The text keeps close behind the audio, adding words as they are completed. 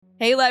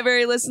Hey,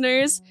 library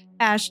listeners.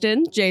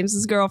 Ashton,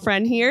 James's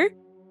girlfriend here.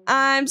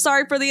 I'm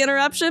sorry for the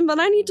interruption, but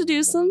I need to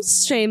do some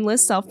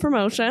shameless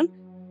self-promotion.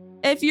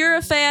 If you're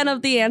a fan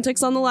of the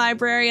antics on the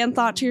library and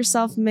thought to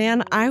yourself,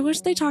 man, I wish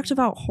they talked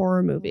about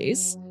horror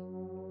movies,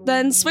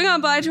 then swing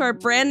on by to our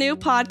brand new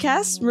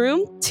podcast,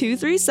 Room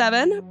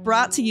 237,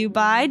 brought to you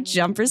by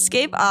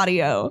Jumperscape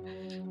Audio.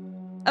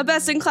 A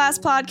best-in-class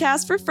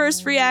podcast for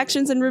first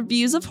reactions and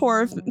reviews of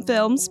horror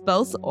films,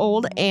 both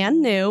old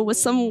and new, with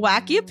some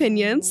wacky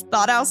opinions,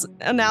 thought-out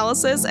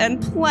analysis,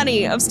 and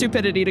plenty of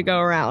stupidity to go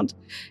around.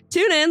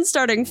 Tune in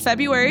starting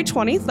February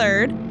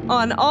 23rd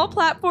on all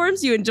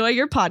platforms you enjoy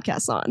your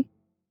podcasts on.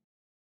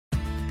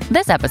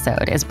 This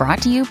episode is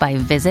brought to you by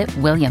Visit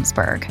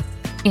Williamsburg.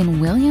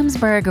 In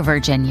Williamsburg,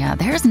 Virginia,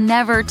 there's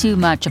never too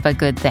much of a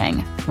good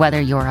thing.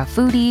 Whether you're a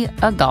foodie,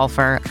 a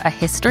golfer, a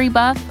history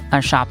buff, a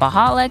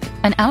shopaholic,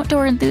 an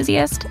outdoor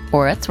enthusiast,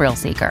 or a thrill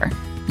seeker,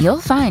 you'll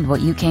find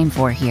what you came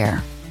for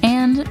here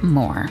and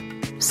more.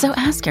 So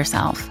ask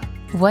yourself,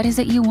 what is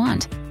it you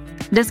want?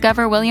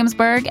 Discover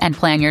Williamsburg and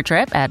plan your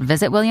trip at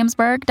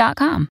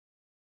visitwilliamsburg.com.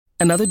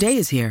 Another day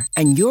is here,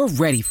 and you're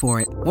ready for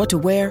it. What to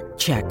wear?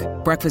 Check.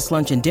 Breakfast,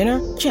 lunch, and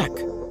dinner? Check.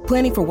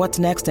 Planning for what's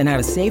next and how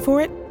to save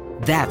for it?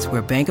 That's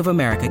where Bank of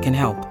America can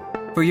help.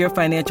 For your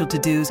financial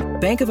to-dos,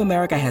 Bank of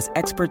America has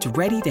experts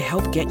ready to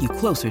help get you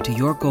closer to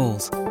your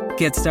goals.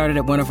 Get started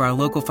at one of our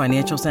local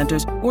financial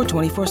centers or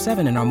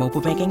 24/7 in our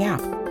mobile banking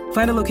app.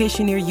 Find a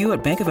location near you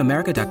at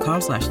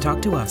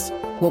bankofamerica.com/talktous.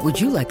 What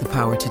would you like the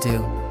power to do?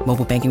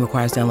 Mobile banking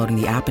requires downloading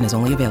the app and is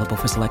only available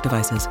for select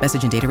devices.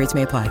 Message and data rates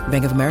may apply.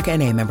 Bank of America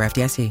N.A., member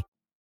FDIC.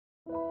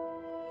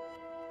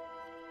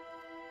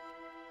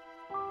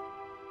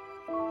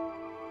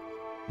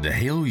 The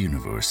Halo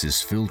universe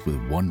is filled with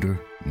wonder,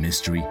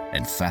 mystery,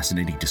 and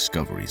fascinating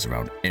discoveries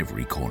around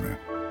every corner.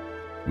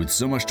 With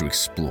so much to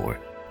explore,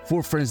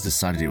 four friends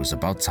decided it was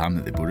about time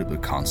that they booted up their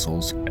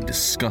consoles and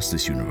discussed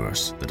this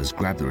universe that has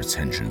grabbed their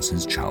attention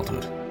since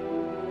childhood.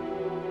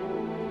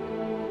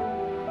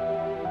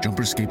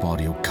 Jumperscape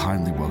Audio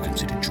kindly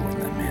welcomes you to join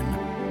them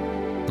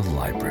in the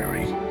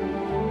library.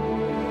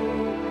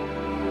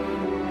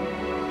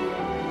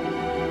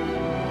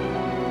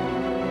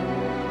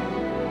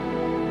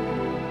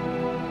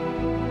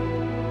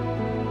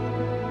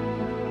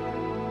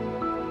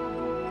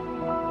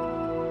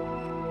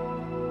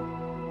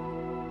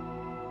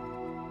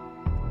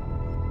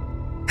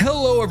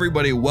 Hello,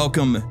 everybody.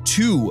 Welcome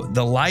to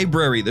the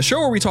library, the show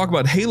where we talk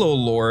about Halo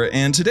lore.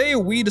 And today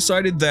we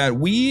decided that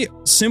we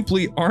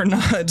simply are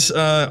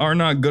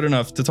not good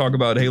enough to talk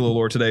about Halo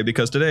lore today,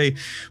 because today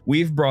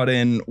we've brought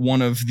in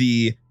one of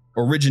the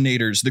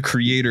originators, the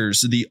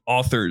creators, the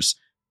authors.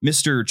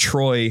 Mr.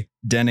 Troy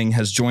Denning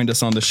has joined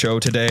us on the show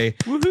today.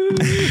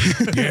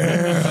 Woohoo!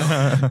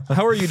 Yeah.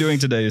 How are you doing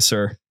today,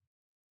 sir?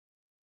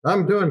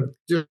 I'm doing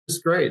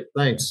just great.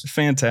 Thanks.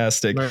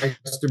 Fantastic. Nice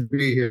to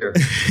be here.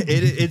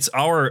 It's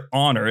our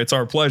honor. It's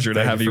our pleasure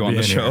to have you on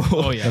the show. Here.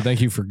 Oh, yeah. Thank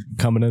you for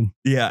coming in.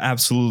 Yeah,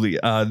 absolutely.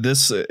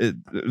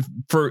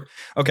 For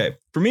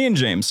me and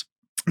James,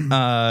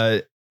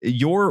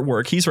 your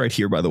work, he's right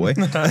here, by the way.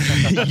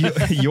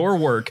 Your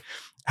work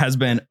has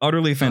been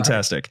utterly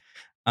fantastic.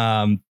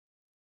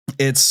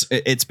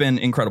 It's been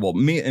incredible.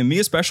 Me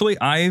especially.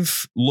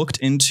 I've looked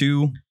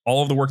into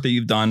all of the work that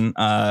you've done.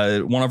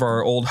 One of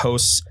our old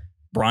hosts,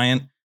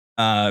 Bryant,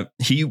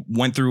 he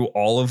went through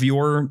all of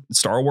your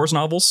Star Wars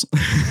novels.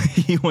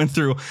 He went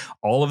through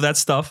all of that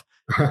stuff.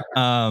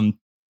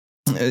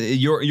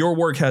 Your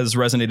work has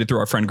resonated through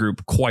our friend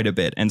group quite a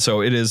bit, and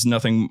so it is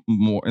nothing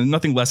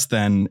less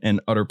than an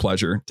utter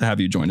pleasure to have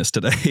you join us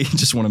today.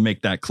 Just want to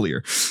make that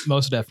clear.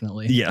 Most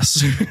definitely.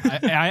 Yes.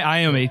 I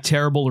am a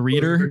terrible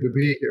reader. Good to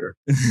be here.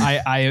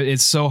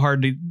 It's so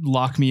hard to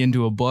lock me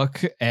into a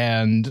book,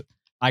 and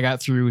I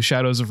got through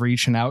Shadows of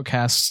Reach and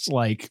Outcasts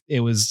like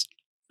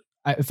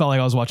I felt like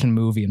I was watching a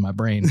movie in my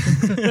brain.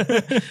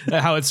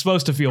 How it's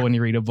supposed to feel when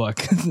you read a book,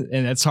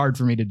 and it's hard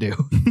for me to do.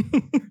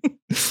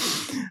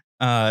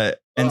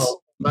 That's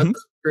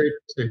great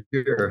to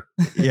hear.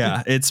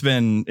 Yeah, it's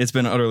been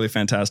utterly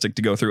fantastic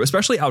to go through,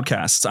 especially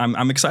Outcasts.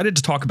 I'm excited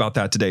to talk about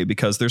that today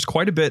because there's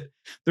quite a bit.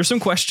 There's some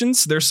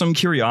questions, there's some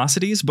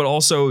curiosities, but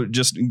also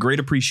just great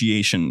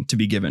appreciation to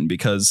be given,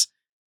 because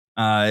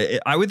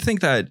I would think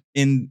that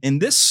in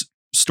this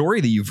story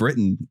that you've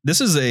written,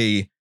 this is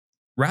a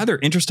rather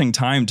interesting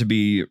time to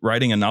be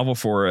writing a novel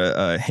for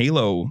a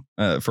Halo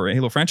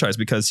franchise,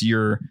 because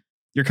you're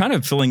kind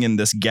of filling in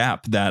this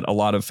gap that a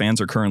lot of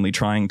fans are currently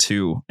trying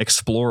to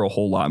explore a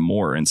whole lot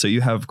more. And so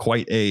you have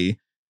quite a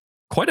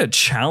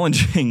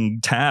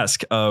challenging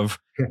task of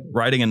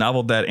writing a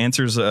novel that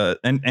answers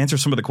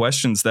some of the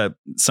questions that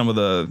some of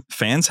the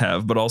fans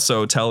have, but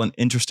also tell an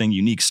interesting,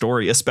 unique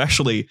story,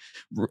 especially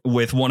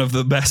with one of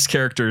the best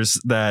characters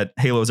that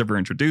Halo has ever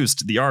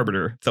introduced, the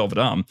Arbiter, Thel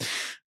 'Vadam.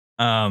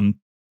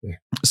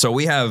 So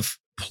we have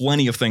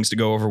plenty of things to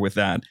go over with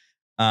that.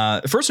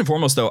 First and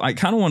foremost, though, I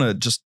kind of want to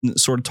just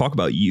sort of talk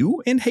about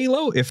you in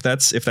Halo, if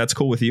that's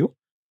cool with you.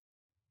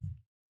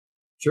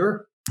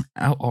 Sure.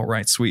 All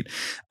right, sweet.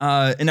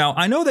 Now,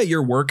 I know that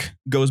your work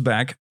goes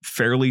back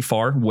fairly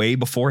far, way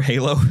before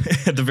Halo,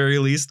 at the very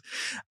least,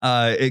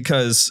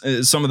 because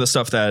some of the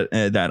stuff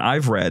that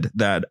I've read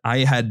that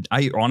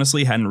I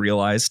honestly hadn't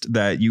realized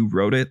that you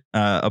wrote it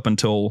up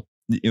until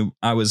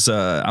I was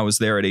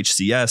there at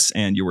HCS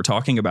and you were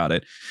talking about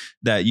it,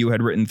 that you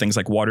had written things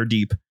like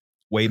Waterdeep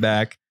way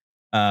back.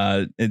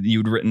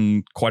 You'd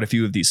written quite a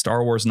few of these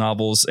Star Wars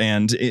novels,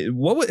 and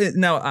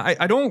now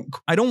I don't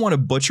want to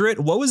butcher it.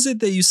 What was it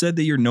that you said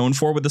that you're known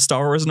for with the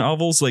Star Wars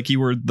novels? Like you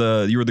were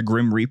the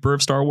Grim Reaper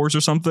of Star Wars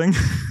or something?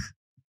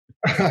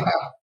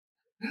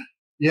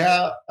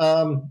 Yeah,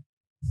 some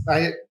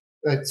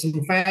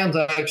fans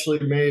actually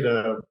made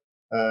a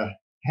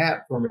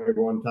hat for me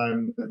one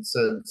time that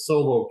said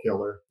 "Solo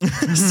Killer."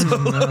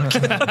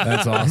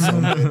 That's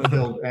awesome.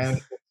 Killed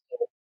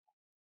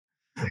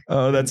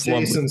Oh, that's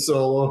Jason lovely.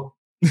 Solo.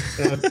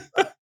 And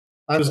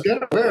I was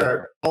going to wear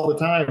it all the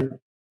time.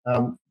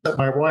 But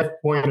my wife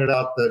pointed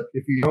out that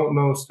if you don't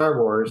know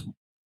Star Wars,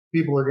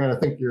 people are going to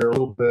think you're a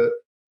little bit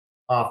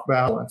off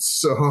balance.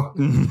 So,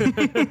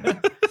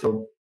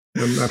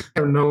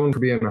 I'm known for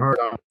being hard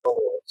on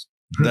solos.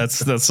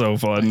 That's so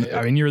fun.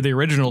 I mean, you're the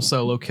original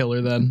Solo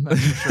Killer then. I'm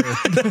sure.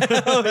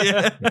 Oh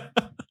yeah.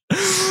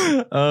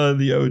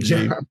 The OG.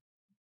 Yeah.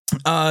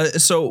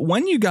 So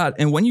when you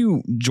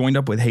joined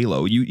up with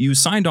Halo, you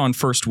signed on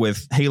first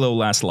with Halo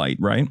Last Light,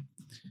 right?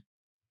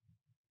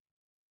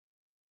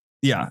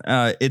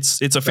 Yeah,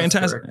 it's a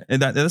fantastic.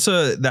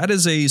 That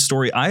is a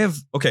story I have.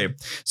 Okay,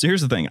 so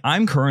here's the thing.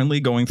 I'm currently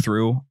going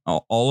through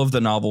all of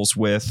the novels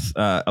with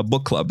a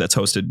book club that's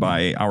hosted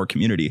by our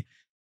community.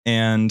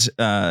 And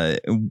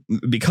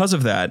because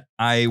of that,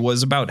 I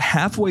was about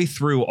halfway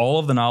through all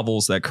of the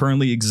novels that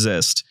currently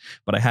exist,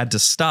 but I had to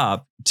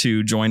stop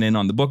to join in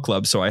on the book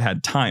club, so I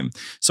had time.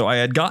 So I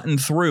had gotten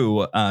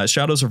through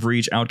Shadows of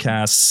Reach,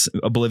 Outcasts,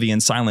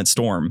 Oblivion, Silent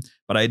Storm,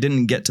 but I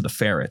didn't get to the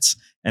ferrets.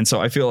 And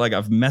so I feel like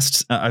I've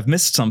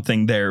missed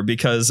something there,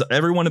 because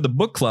everyone in the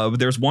book club,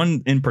 there's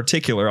one in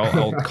particular,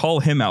 I'll call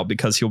him out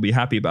because he'll be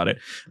happy about it.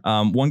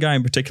 One guy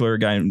in particular, a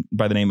guy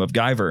by the name of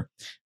Guyver,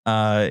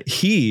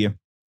 he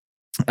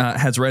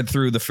has read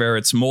through the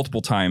ferrets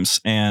multiple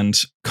times and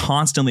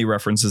constantly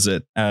references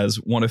it as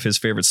one of his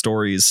favorite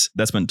stories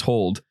that's been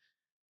told,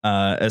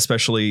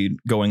 especially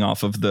going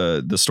off of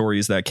the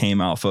stories that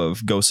came off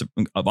of Ghosts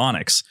of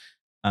Onyx.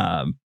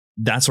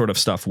 That sort of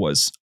stuff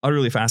was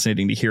utterly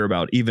fascinating to hear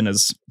about, even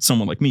as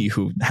someone like me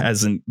who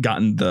hasn't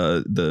gotten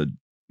the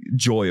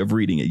joy of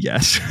reading it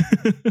yet.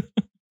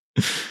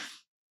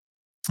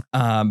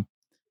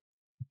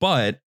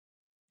 But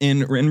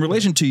in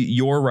relation to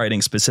your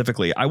writing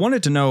specifically, I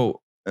wanted to know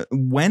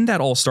when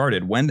that all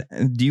started. When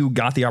you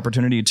got the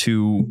opportunity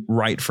to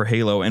write for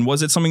Halo, and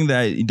was it something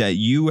that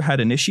you had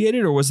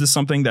initiated, or was this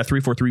something that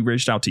 343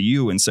 reached out to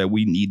you and said,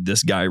 we need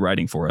this guy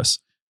writing for us?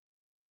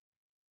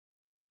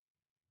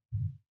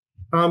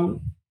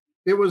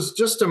 It was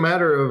just a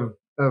matter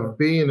of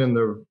being in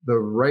the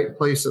right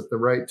place at the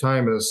right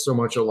time, as so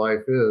much of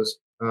life is.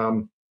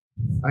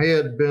 I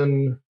had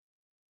been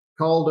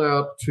called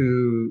out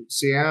to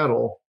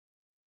Seattle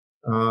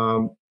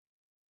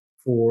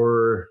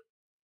for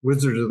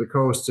Wizards of the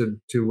Coast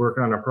to work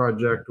on a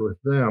project with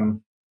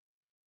them.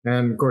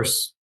 And of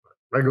course,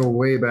 I go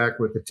way back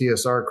with the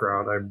TSR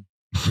crowd. I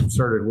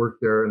started work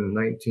there in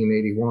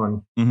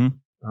 1981. Mm-hmm.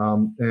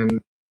 And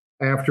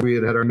after we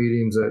had our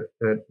meetings at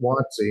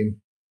WotC,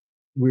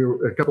 we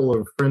were a couple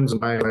of friends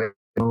and I,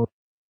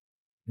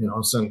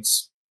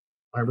 since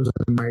I was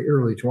in my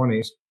early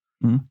 20s,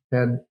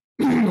 mm-hmm.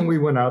 We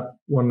went out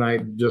one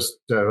night just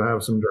to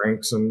have some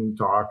drinks and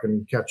talk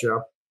and catch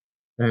up.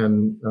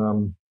 And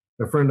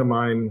a friend of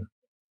mine,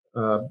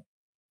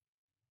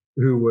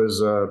 who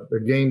was a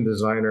game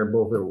designer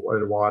both at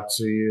WotC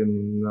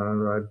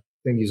and I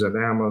think he's at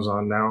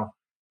Amazon now.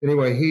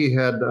 Anyway, he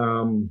had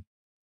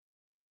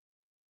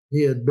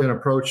been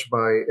approached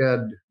by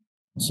Ed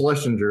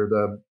Schlesinger,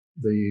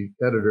 the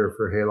editor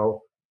for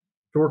Halo,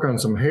 to work on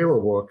some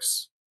Halo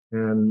books.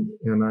 And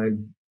I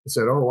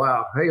said, "Oh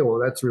wow, Halo!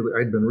 That's really."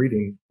 I'd been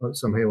reading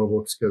some Halo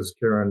books because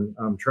Karen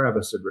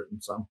Travis had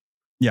written some.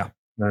 Yeah.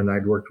 And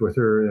I'd worked with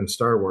her in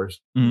Star Wars.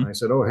 Mm-hmm. And I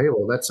said, "Oh,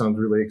 Halo, that sounds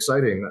really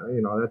exciting.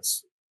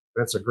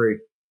 That's a great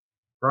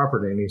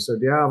property." And he said,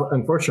 "Yeah,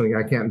 unfortunately,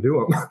 I can't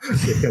do them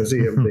because they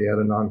had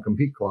a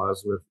non-compete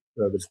clause with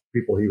the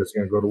people he was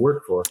going to go to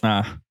work for."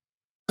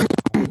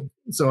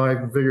 So I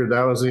figured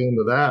that was the end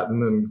of that.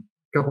 And then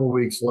a couple of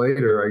weeks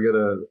later, I get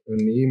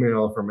an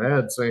email from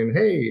Ed saying,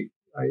 "Hey,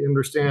 I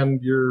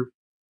understand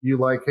you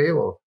like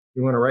Halo.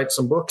 You want to write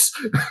some books?"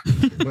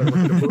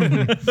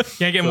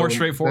 Can't get more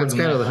straightforward. That's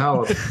kind of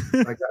how I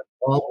got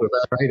involved with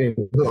that writing.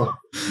 So,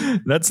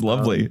 that's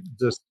lovely.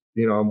 Just,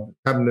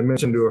 having to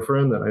mention to a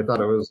friend that I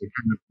thought it was a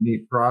kind of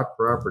neat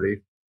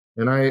property.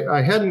 And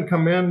I hadn't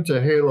come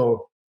into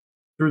Halo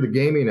through the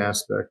gaming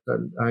aspect.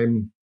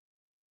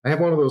 I have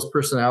one of those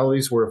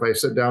personalities where if I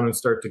sit down and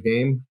start the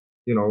game,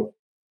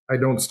 I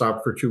don't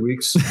stop for 2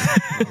 weeks.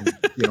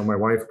 My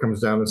wife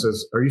comes down and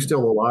says, "Are you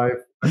still alive?"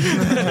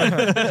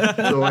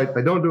 So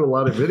I don't do a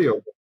lot of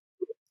video.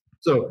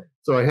 So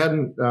so I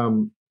hadn't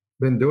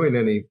been doing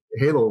any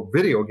Halo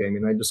video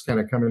gaming. I just kind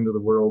of come into the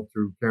world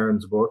through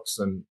Karen's books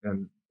and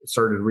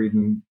started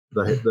reading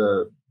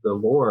the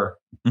lore,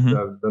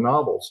 the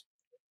novels.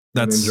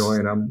 That's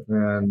enjoying them.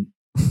 And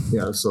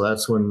yeah, so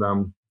that's when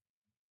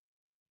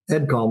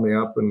Ed called me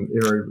up and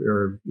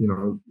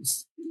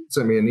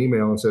sent me an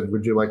email and said,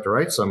 "Would you like to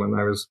write some?" And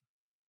I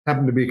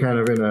happened to be kind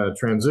of in a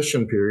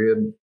transition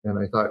period, and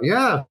I thought,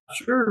 yeah,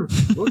 sure,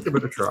 we'll give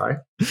it a try.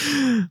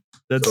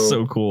 That's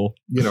so cool.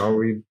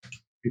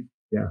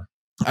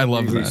 I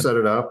love that. We set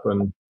it up,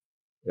 and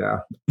yeah.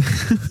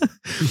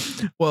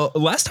 Well,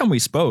 last time we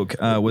spoke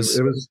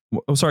was.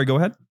 Oh, sorry. Go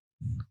ahead.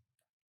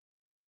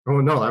 Oh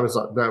no, that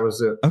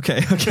was it.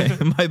 Okay,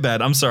 my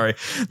bad. I'm sorry.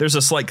 There's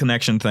a slight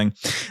connection thing.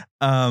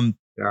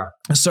 Yeah.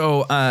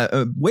 So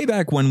way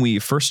back when we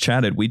first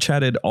chatted, we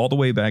chatted all the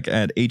way back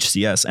at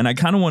HCS, and I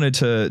kind of wanted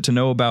to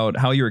know about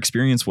how your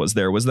experience was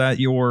there. Was that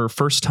your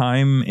first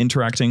time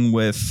interacting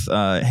with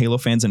Halo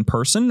fans in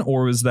person,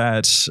 or was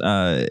that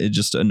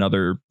just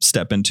another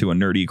step into a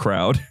nerdy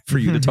crowd for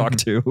you to talk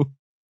to?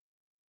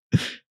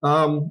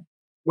 Well,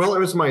 it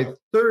was my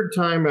third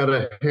time at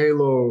a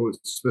Halo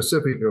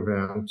specific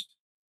event.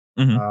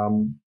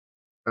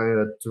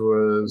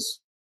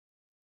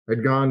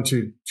 I'd gone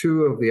to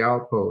two of the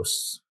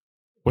outposts.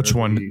 Which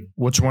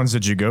ones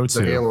did you go to?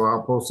 The Halo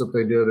outposts that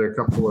they did a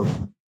couple of.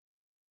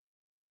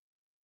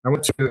 I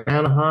went to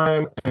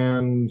Anaheim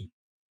and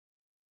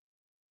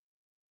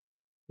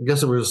I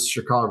guess it was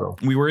Chicago.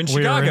 We were in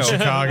Chicago.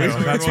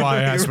 That's why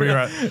I asked. We were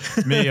at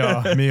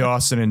me,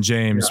 Austin, and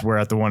James. We're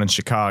at the one in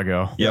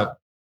Chicago. Yep.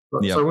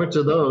 So I went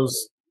to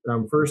those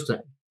first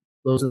time.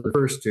 Those are the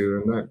first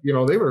two, and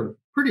they were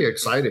pretty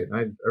exciting.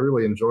 I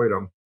really enjoyed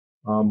them.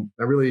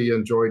 I really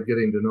enjoyed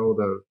getting to know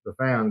the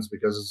fans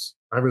because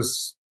I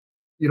was,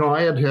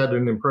 I had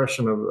an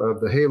impression of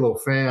the Halo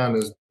fan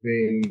as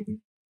being,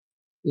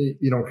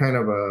 kind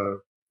of a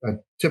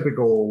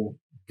typical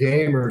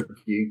gamer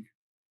geek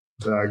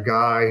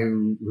guy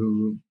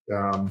who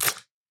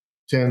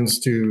tends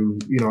to,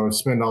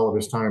 spend all of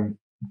his time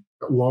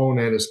alone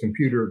at his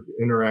computer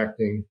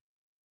interacting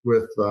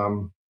with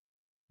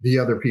the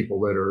other people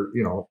that are,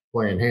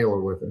 playing Halo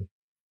with him.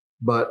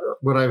 But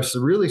what I was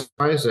really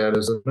surprised at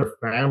is the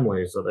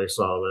families that I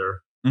saw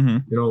there.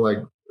 Like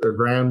her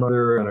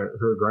grandmother and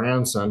her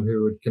grandson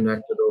who had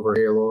connected over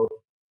Halo.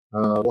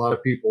 A lot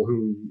of people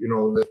who,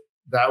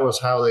 that was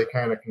how they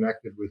kind of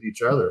connected with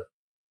each other.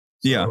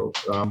 So,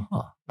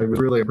 I was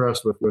really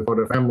impressed with what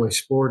a family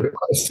sport it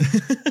was.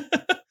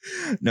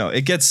 No,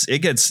 it gets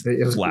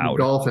loud.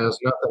 Golf has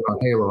nothing on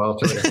Halo, I'll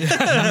tell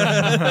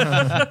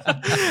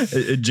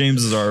you.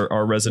 James is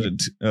our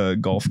resident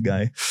golf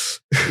guy.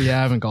 Yeah,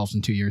 I haven't golfed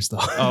in 2 years though.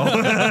 Oh,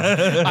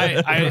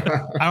 I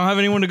don't have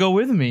anyone to go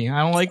with me.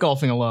 I don't like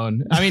golfing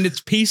alone. I mean,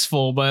 it's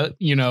peaceful, but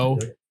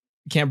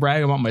can't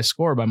brag about my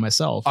score by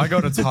myself. I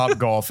go to Top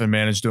Golf and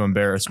manage to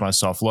embarrass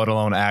myself, let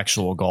alone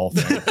actual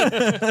golfing.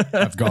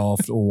 I've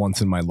golfed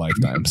once in my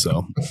lifetime,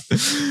 so.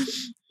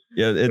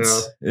 Yeah,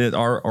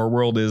 our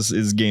world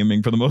is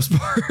gaming for the most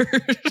part.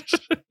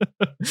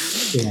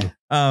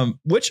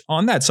 Which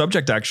on that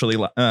subject, actually,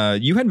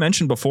 you had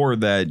mentioned before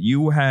that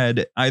you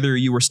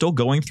were still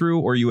going through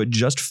or you had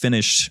just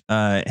finished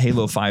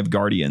Halo 5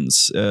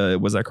 Guardians.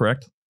 Was that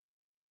correct?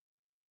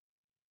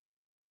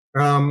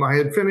 I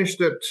had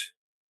finished it.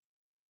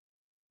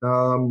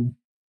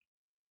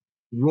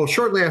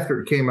 Shortly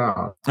after it came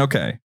out.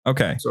 Okay.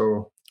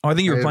 So I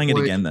think you were playing it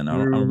again then. I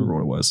don't remember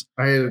what it was.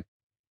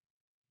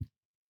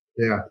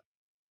 Yeah,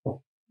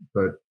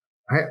 but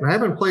I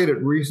haven't played it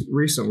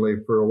recently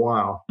for a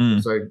while. I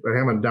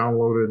haven't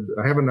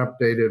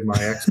updated my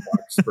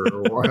Xbox for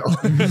a while.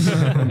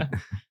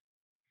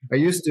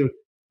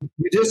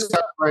 We just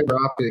got fiber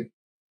optic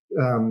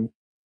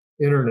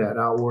internet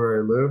out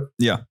where I live.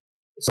 Yeah.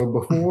 So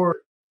before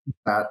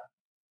that,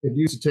 it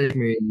used to take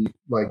me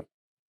like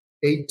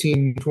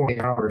 18, 20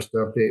 hours to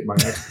update my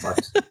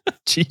Xbox.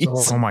 Jeez.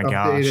 So oh my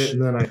gosh. It,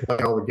 and then I play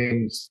all the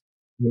games,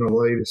 the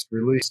latest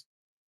release.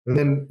 And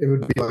then it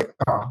would be like,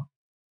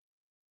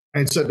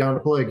 I'd sit down to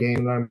play a game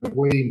and I'm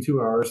waiting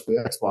 2 hours for the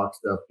Xbox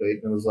to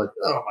update. And it was like,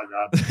 oh my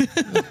God.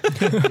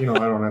 I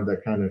don't have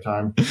that kind of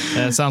time.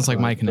 Yeah, it sounds like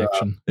my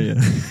connection.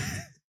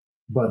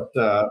 But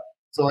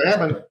so I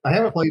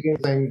haven't played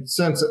anything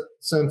since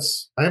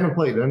I haven't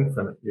played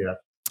Infinite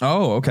yet.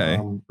 Oh, okay.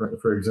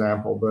 For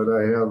example, but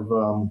I have,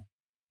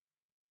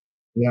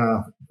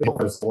 it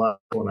was the last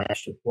one I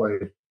actually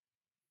played.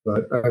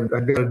 But I've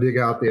got to dig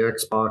out the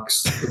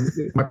Xbox.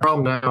 My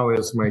problem now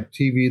is my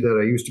TV that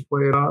I used to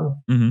play it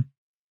on,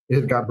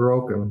 it got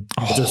broken.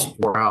 It just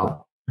wore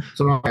out.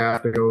 So now I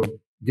have to go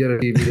get a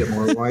TV that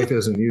my wife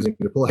isn't using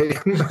to play.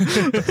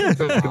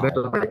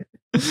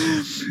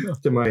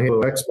 To my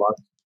Halo Xbox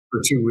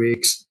for 2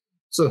 weeks.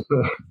 So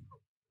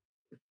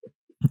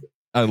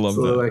I love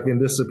that. So that I can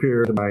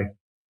disappear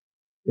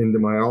into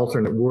my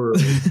alternate world.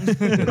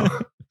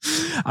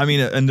 I mean,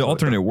 in the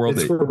alternate world,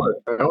 it's I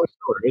always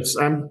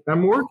tell her,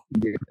 I'm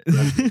working.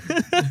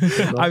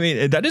 I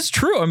mean, that is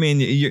true. I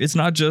mean, it's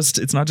not just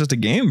a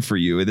game for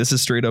you. This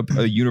is straight up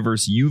a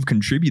universe you've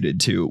contributed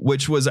to,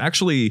 which was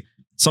actually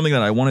something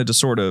that I wanted to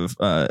sort of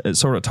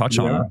touch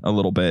on a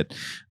little bit.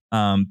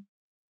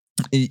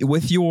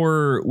 With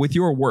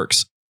your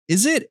works,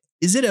 is it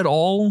at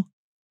all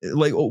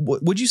like,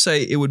 would you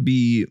say it would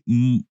be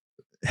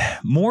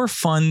more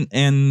fun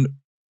and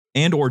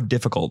or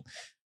difficult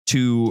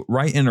to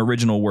write an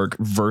original work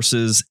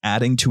versus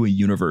adding to a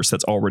universe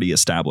that's already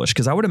established?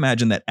 Because I would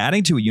imagine that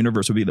adding to a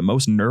universe would be the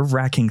most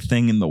nerve-wracking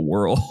thing in the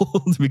world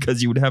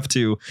because you would have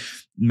to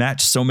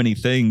match so many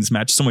things,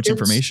 match so much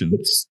information.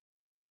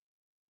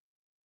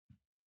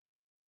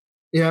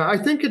 Yeah, I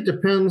think it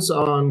depends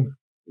on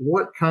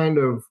what kind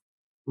of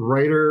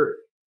writer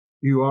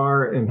you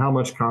are and how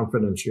much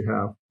confidence you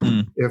have.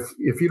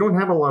 If you don't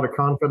have a lot of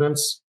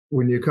confidence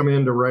when you come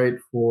in to write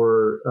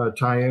for a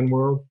tie-in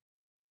world,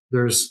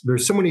 there's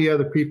so many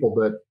other people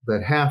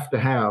that have to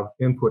have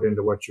input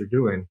into what you're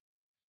doing.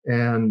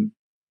 And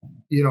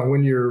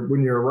when you're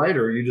a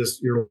writer,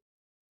 you're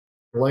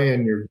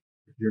laying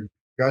your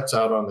guts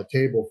out on the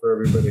table for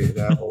everybody to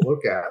have a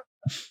look at.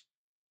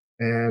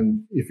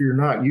 And if you're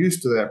not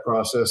used to that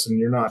process and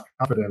you're not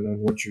confident in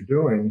what you're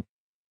doing,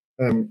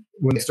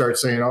 when they start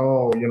saying,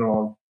 "Oh,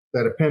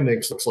 that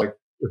appendix looks like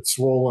it's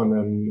swollen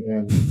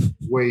and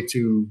way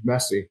too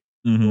messy,"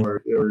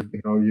 or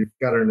you've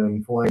got an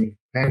inflamed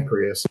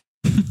pancreas,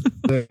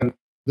 then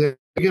you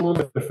get a little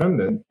bit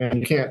offended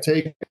and you can't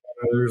take it.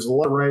 There's a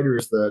lot of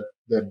writers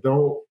that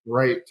don't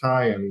write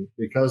tie-in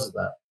because of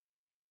that.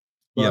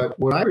 But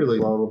what I really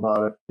love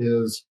about it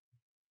is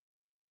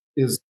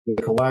the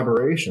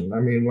collaboration. I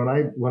mean,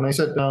 when I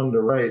sit down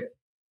to write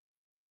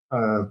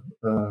a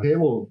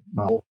Halo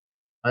novel,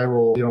 I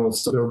will,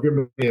 so they'll give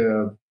me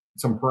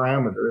some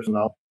parameters, and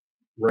I'll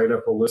write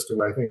up a list of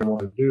what I think I want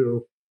to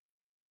do,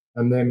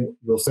 and then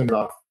we'll send it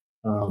off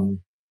to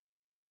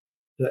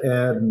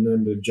Ed and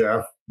then to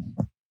Jeff,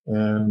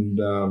 and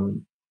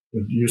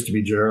it used to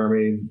be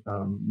Jeremy,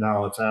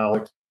 now it's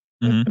Alex.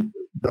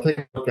 They'll take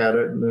a look at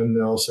it, and then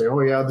they'll say, "Oh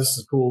yeah, this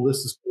is cool. This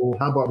is cool.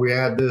 How about we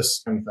add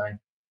this kind of thing?"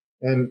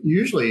 And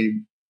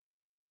usually,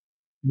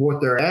 what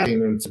they're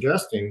adding and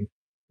suggesting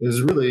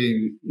is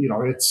really,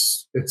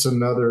 it's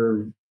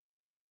another.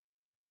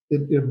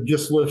 It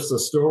just lifts the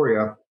story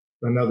up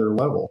another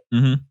level,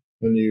 and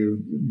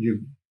you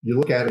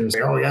look at it and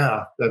say, "Oh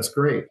yeah, that's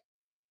great."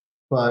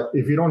 But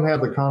if you don't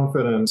have the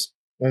confidence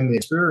and the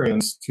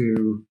experience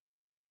to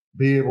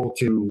be able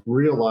to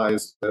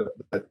realize that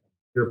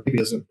your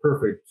baby isn't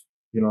perfect,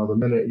 the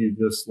minute you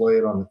just lay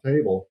it on the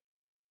table,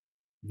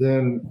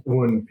 then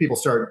when people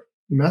start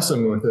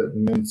messing with it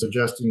and then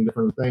suggesting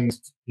different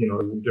things,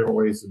 different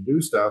ways to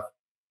do stuff,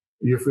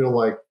 you feel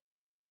like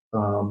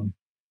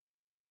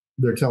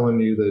they're telling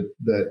you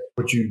that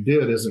what you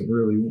did isn't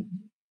really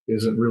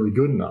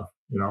good enough,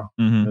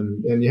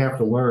 and you have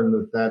to learn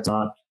that that's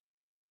not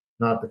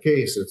the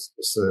case.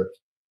 It's that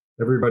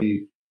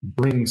everybody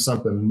brings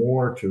something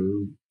more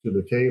to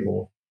the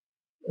table,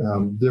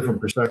 different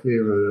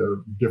perspective,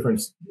 a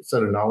different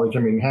set of knowledge. I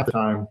mean, half the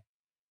time,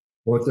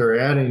 what they're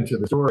adding to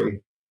the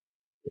story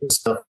is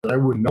stuff that I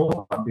wouldn't know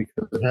about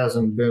because it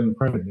hasn't been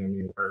printed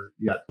anywhere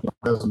yet. It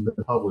hasn't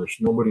been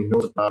published. Nobody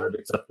knows about it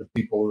except the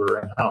people who are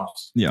in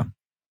house. Yeah.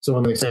 So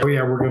when they say, "Oh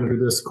yeah, we're going to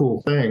do this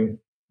cool thing,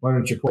 why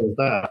don't you play with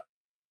that?"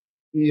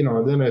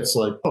 Then it's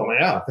like, "Oh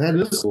yeah, that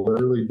is cool.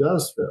 It really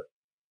does fit."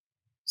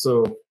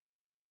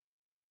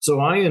 So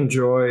I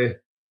enjoy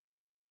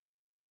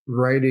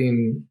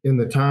writing in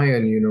the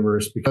tie-in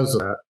universe because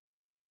of that.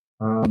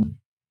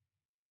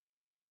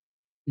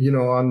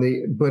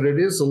 But it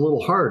is a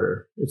little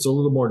harder. It's a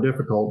little more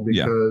difficult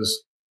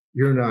because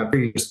you're not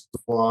free to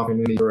fall off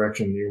in any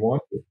direction you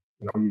want to.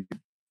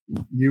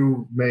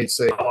 You may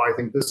say, "Oh, I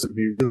think this would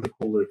be really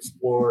cool to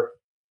explore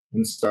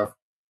and stuff,"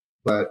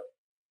 but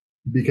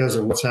because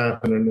of what's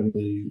happening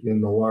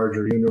in the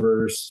larger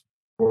universe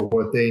or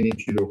what they need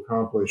you to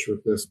accomplish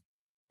with this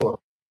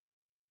book,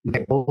 you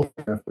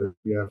have to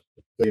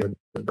stay in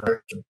the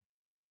direction.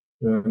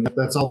 And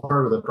that's all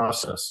part of the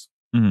process.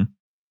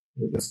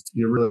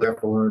 You really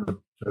have to learn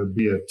to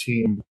be a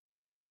team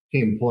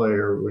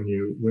player when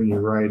you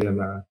write in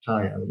a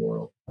tie-in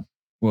world.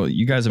 Well,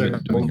 you guys have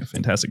been doing a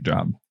fantastic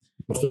job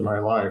most of my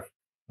life.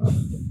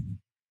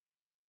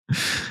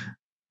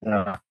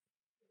 Yeah,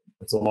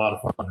 it's a lot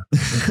of fun.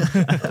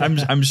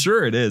 I'm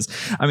sure it is.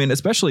 I mean,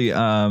 especially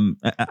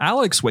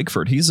Alex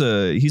Wakeford.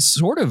 He's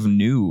sort of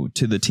new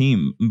to the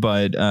team,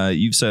 but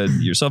you've said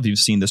yourself you've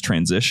seen this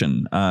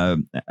transition.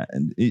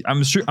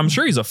 I'm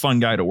sure he's a fun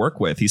guy to work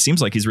with. He seems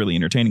like he's really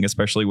entertaining,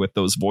 especially with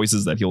those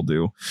voices that he'll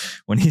do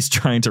when he's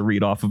trying to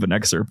read off of an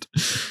excerpt.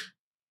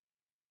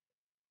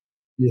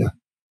 Yeah.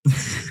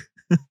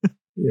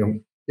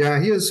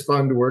 Yeah, he is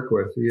fun to work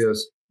with. He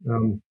is,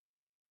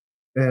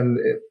 and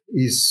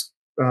he's.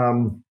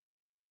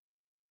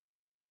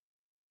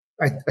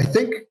 I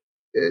think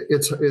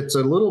it's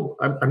a little.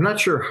 I'm not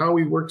sure how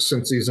he works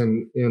since he's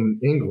in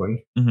England,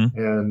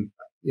 and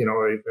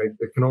I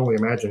can only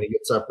imagine he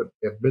gets up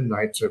at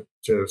midnight to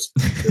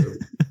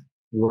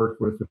work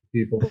with the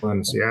people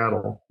in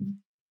Seattle.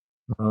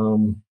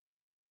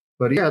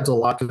 But he adds a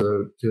lot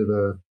to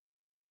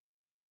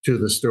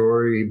the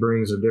story. He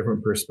brings a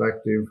different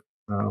perspective.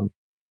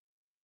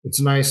 It's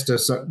nice to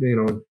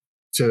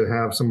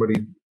have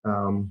somebody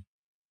from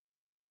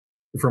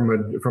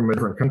a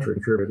different country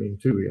contributing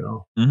too.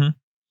 Mm-hmm.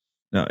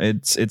 No,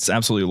 it's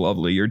absolutely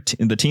lovely.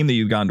 The team that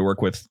you've gotten to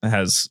work with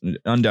has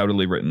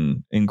undoubtedly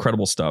written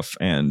incredible stuff,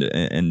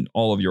 and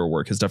all of your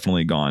work has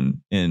definitely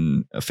gone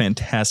in a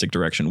fantastic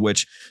direction.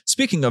 Which,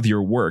 speaking of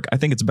your work, I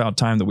think it's about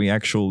time that we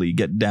actually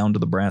get down to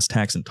the brass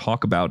tacks and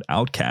talk about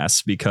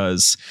Outcasts,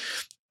 because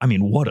I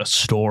mean, what a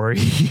story.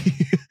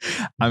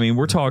 I mean,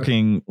 we're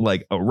talking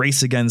like a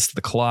race against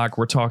the clock.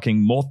 We're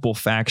talking multiple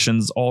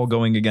factions all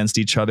going against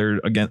each other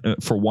again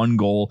for one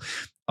goal.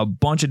 A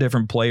bunch of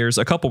different players,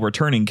 a couple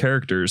returning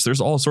characters.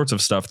 There's all sorts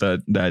of stuff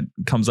that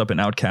comes up in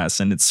Outcasts,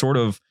 and it's sort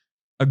of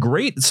a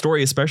great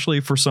story, especially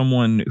for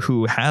someone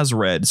who has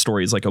read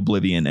stories like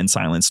Oblivion and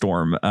Silent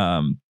Storm.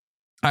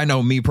 I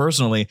know me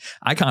personally,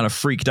 I kind of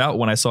freaked out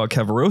when I saw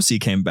Kevarosi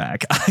came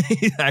back.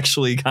 I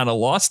actually kind of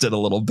lost it a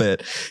little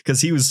bit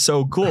because he was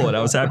so cool, and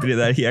I was happy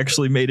that he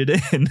actually made it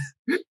in.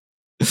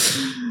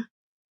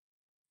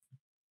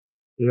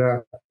 Yeah,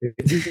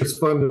 it's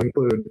fun to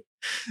include.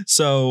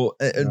 So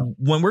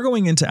when we're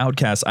going into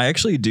Outcasts, I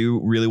actually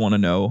do really want to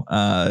know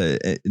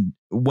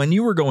when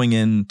you were going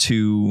in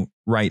to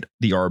write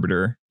the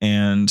Arbiter,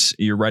 and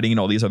you're writing in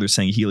all these other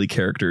Sangheili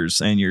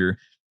characters, and you're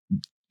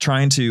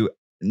trying to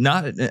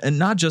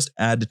not just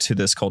add to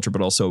this culture,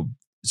 but also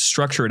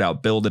structure it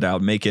out, build it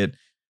out, make it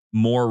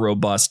more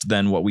robust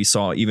than what we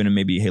saw even in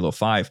maybe Halo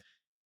 5.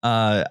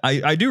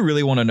 I do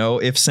really want to know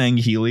if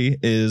Sangheili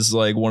is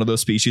like one of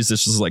those species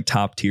that's just like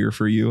top tier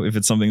for you. If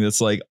it's something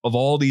that's like, of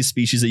all these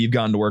species that you've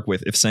gotten to work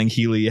with, if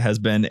Sangheili has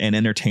been an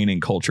entertaining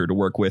culture to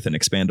work with and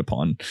expand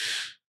upon.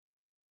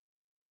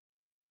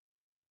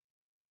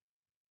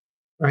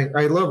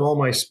 I love all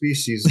my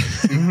species.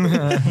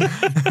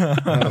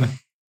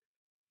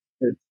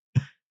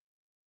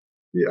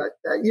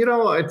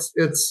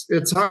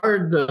 It's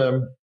hard.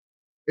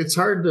 It's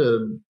hard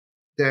to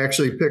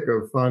actually pick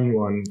a fun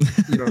one,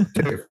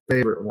 pick a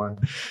favorite one,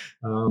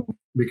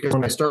 because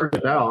when I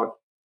started out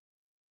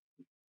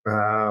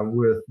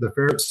with the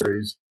Ferret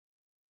series,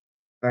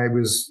 I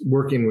was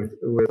working with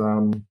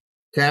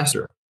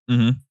Caster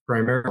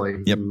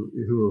primarily,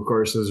 who of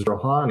course is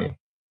Rohani,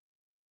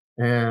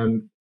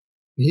 and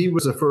he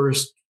was the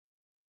first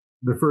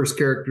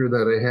character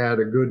that I had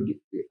a good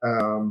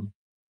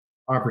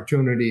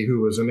opportunity,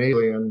 who was an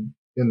alien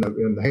in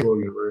the Halo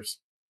universe,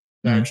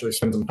 to actually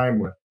spend some time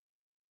with.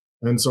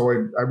 And so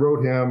I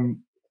wrote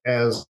him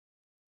as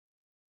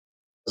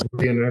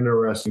being an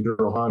interesting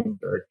Rohani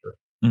character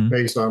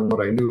based on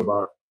what I knew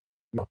about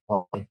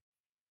Rohani.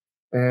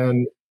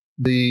 And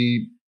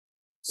the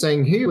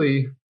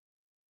Sangheili,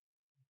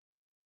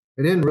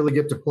 I didn't really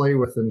get to play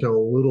with until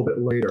a little bit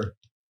later.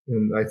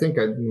 And I think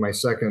in my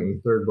second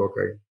and third book,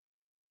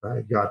 I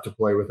got to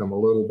play with him a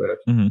little bit.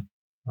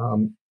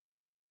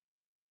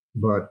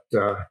 But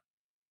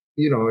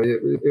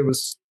it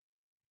was...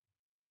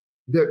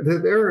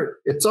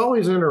 It's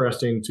always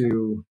interesting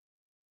to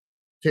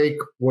take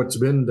what's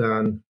been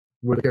done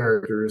with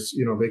characters,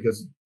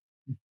 because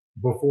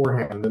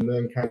beforehand, and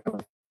then kind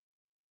of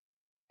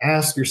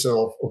ask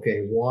yourself,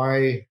 okay,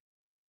 why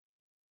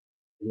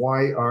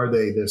are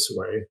they this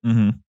way?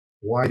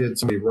 Why did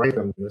somebody write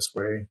them this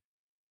way?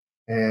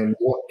 And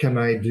what can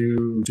I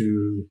do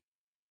to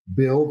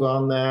build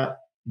on that,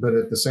 but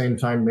at the same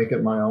time make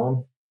it my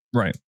own?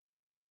 Right.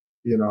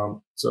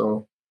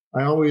 So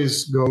I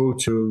always go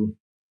to,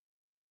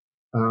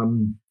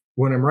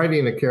 when I'm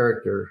writing a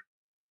character,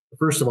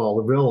 first of all,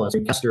 the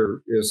villain,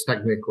 Caster is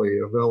technically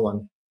a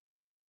villain,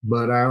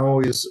 but I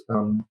always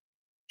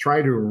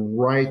try to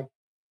write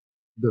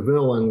the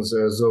villains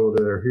as though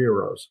they're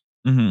heroes.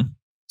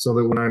 So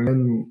that when I'm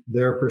in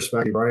their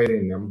perspective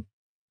writing them,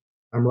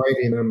 I'm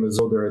writing them as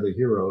though they're the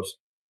heroes.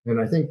 And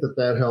I think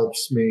that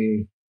helps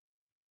me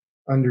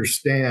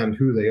understand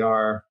who they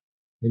are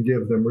and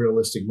give them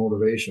realistic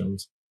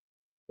motivations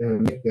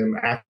and make them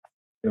act,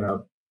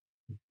 they're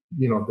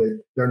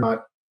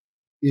not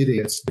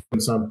idiots doing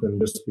something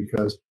just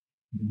because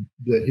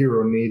the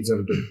hero needs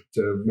them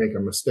to make a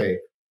mistake.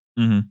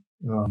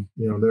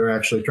 They're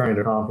actually trying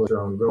to accomplish their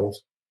own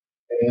goals.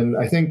 And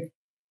I think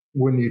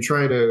when you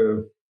try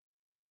to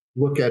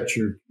look at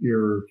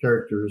your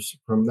characters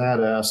from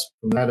that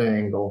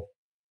angle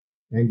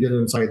and get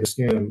inside the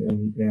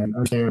skin and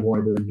understand why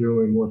they're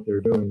doing what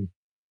they're doing,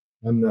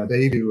 and that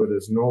they do it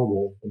as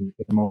noble in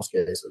most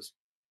cases,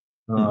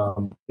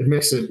 it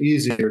makes it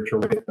easier to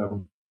write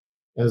them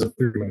as a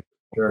three-dimensional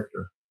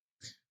character.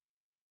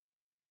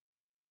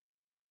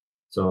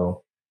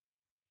 So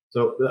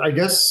I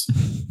guess,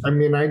 I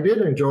did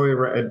enjoy,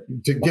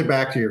 to get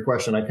back to your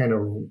question, I kind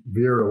of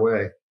veered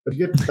away, but to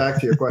get back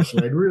to your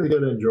question, I really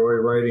did enjoy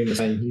writing the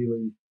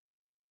Sangheili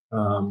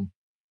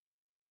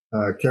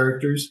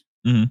characters,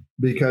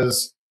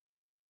 because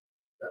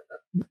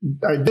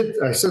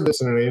I said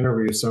this in an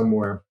interview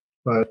somewhere,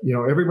 but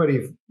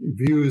everybody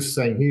views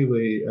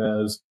Sangheili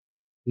as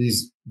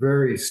these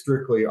very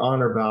strictly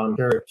honor-bound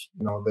characters.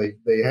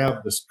 They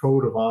have this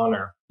code of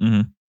honor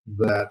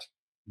that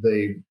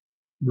they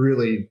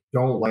really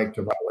don't like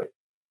to violate,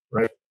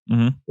 right?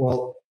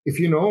 Well, if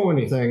you know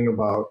anything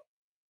about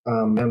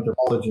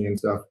anthropology and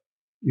stuff,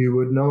 you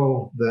would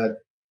know that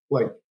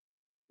like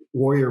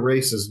warrior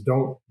races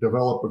don't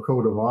develop a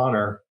code of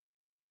honor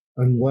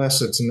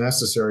unless it's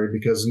necessary,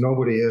 because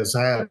nobody has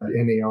had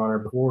any honor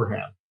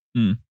beforehand.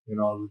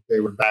 They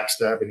were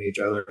backstabbing each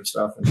other and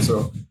stuff. And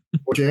so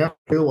what you have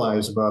to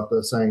realize about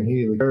the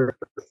Sangheili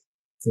character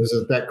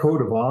is that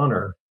code of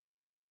honor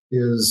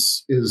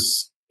is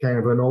kind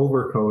of an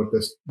overcoat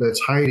that's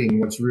hiding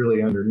what's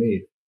really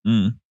underneath.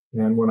 And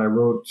when I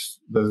wrote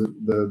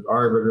the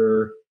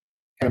Arbiter,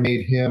 I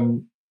made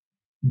him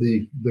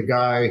the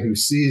guy who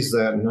sees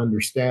that and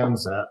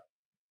understands that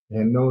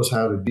and knows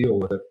how to deal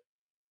with it.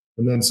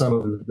 And then some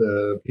of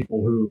the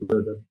people who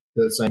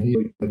the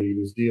Sangheili that he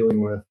was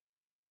dealing with,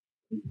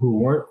 who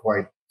weren't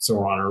quite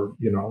so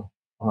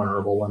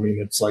honorable. I mean,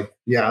 it's like,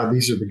 yeah,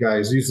 these are the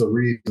guys. These are the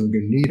reasons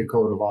you need a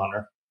code of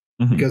honor.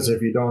 Because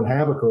if you don't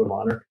have a code of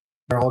honor,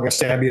 they're all going to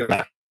stab you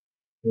back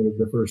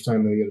the first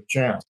time they get a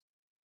chance.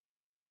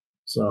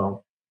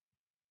 So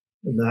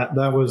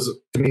that was,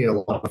 to me, a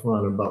lot of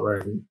fun about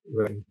writing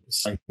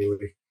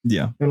Sangheili.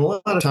 Yeah. And a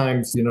lot of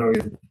times,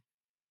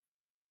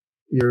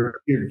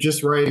 you're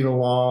just writing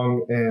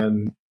along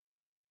and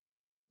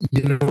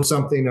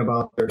something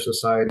about their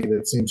society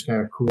that seems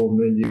kind of cool, and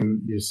then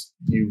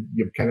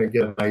you kind of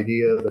get an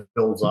idea that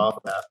builds off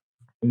of that,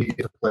 and you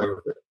get to play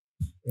with it,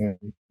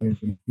 and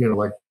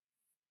like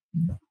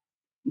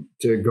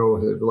to go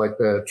with it, like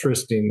the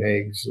trysting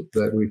eggs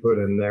that we put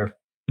in there,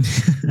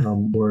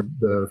 where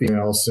the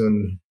female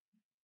send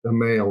the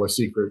male a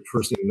secret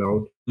trysting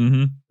note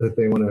that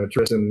they want to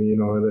tryst, and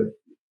that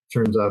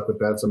turns out that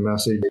that's a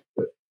message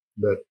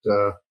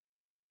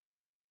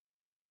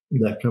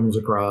that comes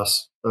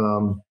across.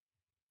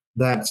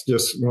 That's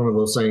just one of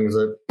those things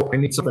that I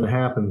need something to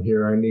happen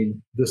here. I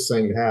need this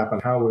thing to happen.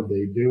 How would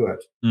they do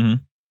it?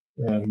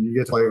 And you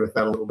get to play with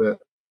that a little bit,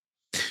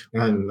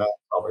 and that's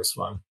always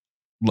fun.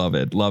 Love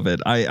it. Love it.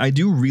 I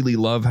do really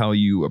love how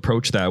you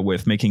approach that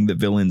with making the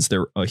villains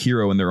a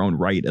hero in their own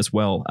right as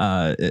well.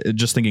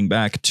 Just thinking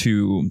back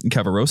to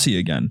Cavarosi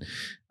again,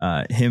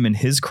 him and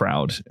his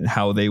crowd,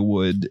 how they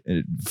would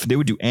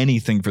do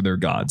anything for their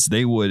gods.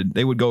 They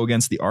would go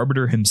against the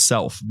Arbiter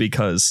himself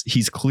because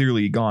he's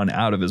clearly gone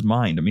out of his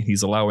mind. I mean,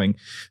 he's allowing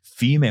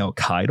female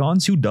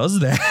Kydons. Who does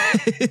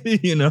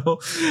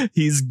that?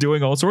 He's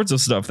doing all sorts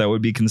of stuff that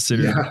would be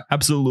considered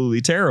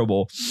absolutely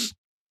terrible.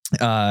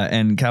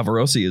 And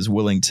Cavarosi is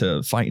willing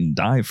to fight and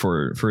die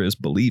for his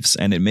beliefs,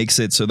 and it makes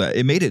it so that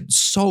it made it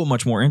so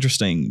much more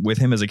interesting with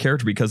him as a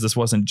character, because this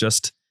wasn't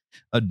just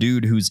a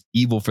dude who's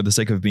evil for the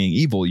sake of being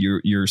evil.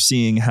 You're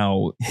seeing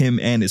how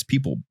him and his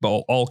people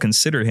all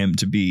consider him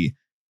to be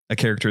a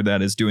character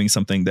that is doing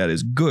something that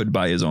is good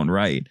by his own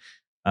right.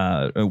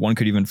 One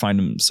could even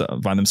find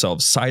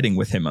themselves siding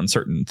with him on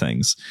certain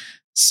things.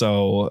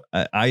 So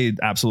I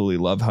absolutely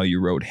love how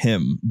you wrote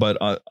him. But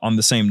on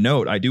the same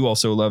note, I do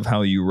also love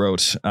how you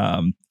wrote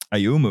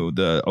Ayumu,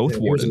 the Oath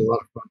Warden. A lot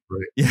of fun,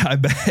 right? Yeah, I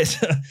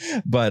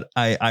bet. But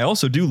I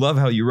also do love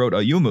how you wrote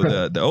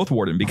Ayumu, the Oath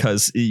Warden,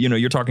 because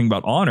you're talking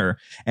about honor,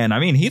 and I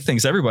mean, he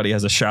thinks everybody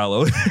has a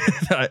shallow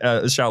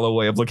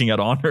way of looking at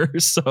honor.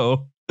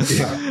 So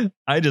yeah.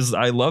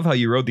 I love how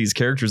you wrote these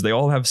characters. They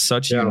all have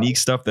such unique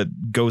stuff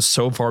that goes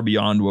so far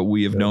beyond what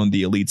we have known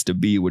the elites to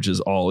be, which is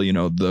all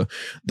the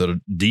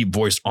deep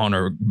voiced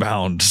honor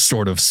bound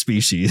sort of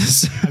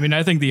species. I mean,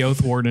 I think the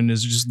Oath Warden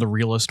is just the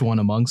realest one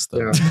amongst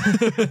them.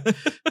 Yeah.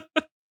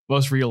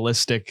 Most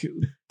realistic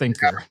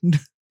thinker.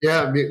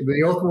 Yeah,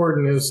 the Oath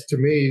Warden is, to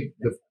me,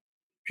 the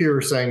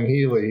pure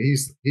Sangheili.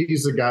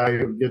 He's the guy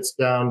who gets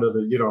down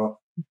to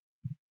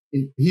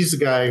he's the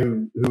guy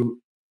who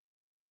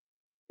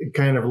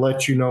kind of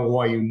lets you know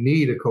why you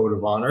need a code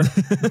of honor.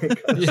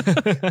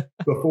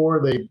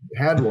 Before they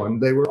had one,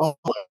 they were all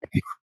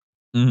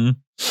like,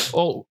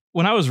 Well,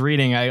 when I was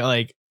reading,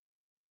 I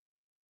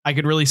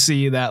could really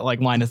see that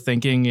line of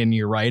thinking in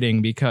your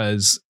writing,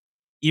 because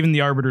even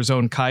the Arbiter's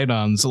own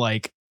Kydons,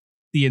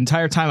 the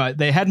entire time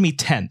they had me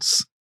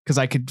tense, because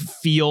I could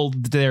feel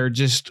they're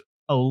just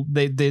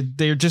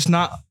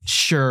not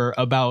sure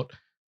about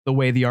the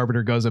way the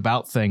Arbiter goes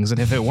about things. And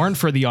if it weren't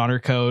for the honor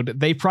code,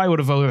 they probably would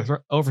have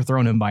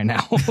overthrown him by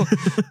now.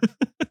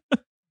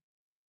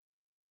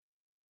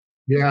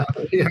 Yeah,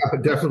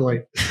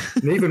 definitely.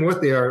 And even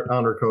with the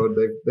honor code,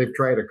 they've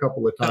tried a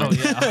couple of times.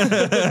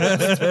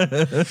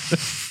 Oh,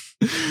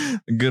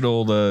 yeah. Good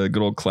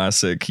old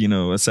classic,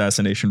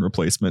 assassination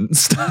replacement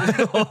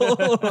style.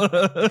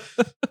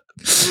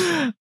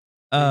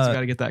 Got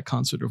to get that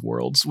Concert of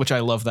Worlds, which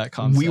I love that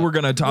concept. I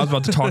was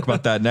about to talk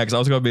about that next. I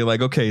was going to be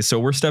like, okay, so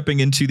we're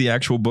stepping into the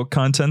actual book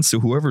content. So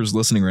whoever's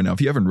listening right now,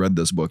 if you haven't read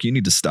this book, you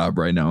need to stop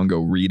right now and go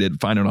read it,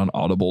 find it on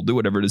Audible, do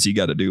whatever it is you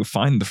got to do.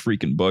 Find the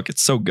freaking book.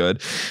 It's so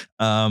good.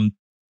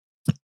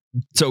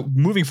 So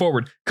moving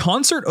forward,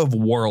 Concert of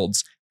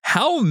Worlds.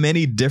 How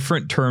many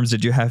different terms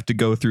did you have to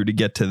go through to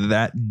get to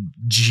that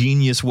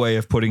genius way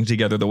of putting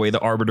together the way the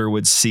Arbiter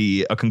would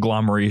see a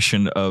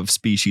conglomeration of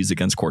species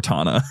against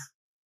Cortana?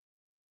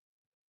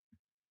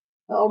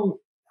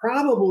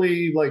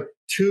 Probably like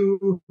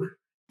two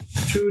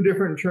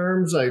different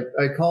terms. I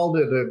called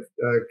it a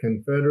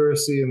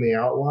confederacy in the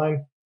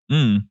outline,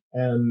 and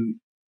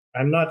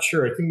I'm not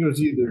sure. I think it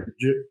was either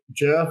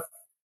Jeff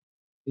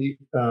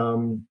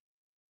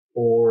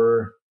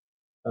or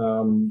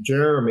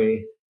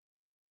Jeremy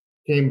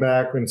came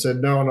back and said,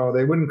 no,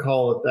 they wouldn't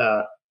call it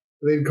that.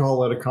 They'd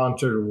call it a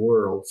concert of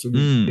worlds. So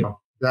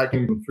that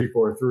came from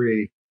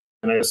 343,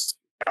 and I just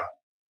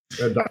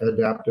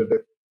adapted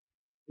it,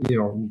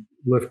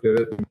 lifted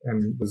it,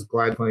 and was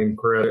glad claim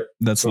credit.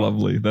 That's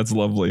lovely. That's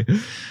lovely.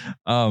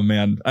 Oh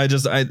man,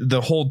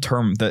 the whole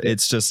term that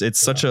it's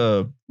such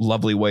a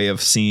lovely way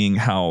of seeing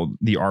how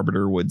the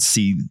Arbiter would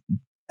see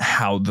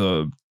how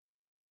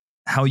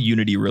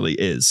Unity really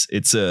is.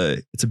 It's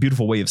a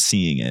beautiful way of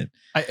seeing it.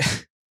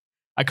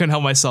 I couldn't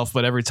help myself,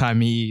 but every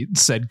time he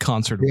said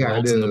Concert of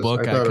Worlds in the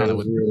book, I kind of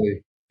would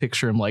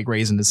picture him like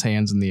raising his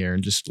hands in the air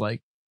and just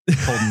like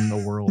holding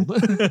the world.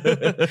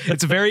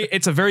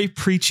 It's a very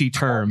preachy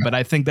term, but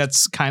I think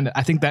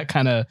that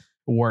kind of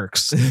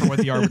works for what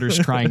the Arbiter's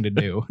trying to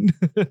do.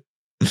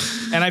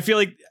 And I feel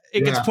like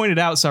it gets pointed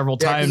out several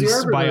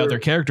times by other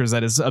characters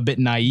that is a bit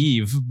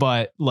naive,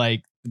 but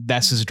like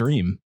that's his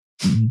dream.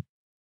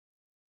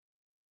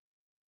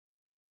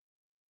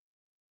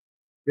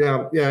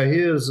 Yeah, he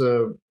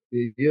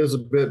is a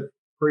bit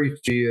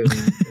preachy and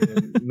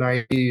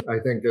naive, I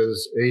think,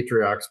 as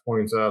Atriox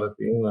points out at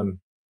the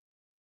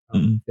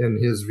end,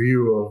 in his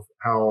view of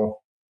how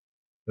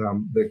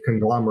the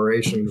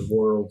conglomeration of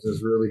worlds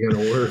is really going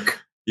to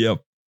work. Yep.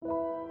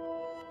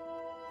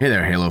 Hey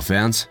there, Halo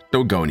fans.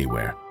 Don't go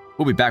anywhere.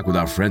 We'll be back with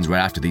our friends right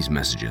after these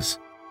messages.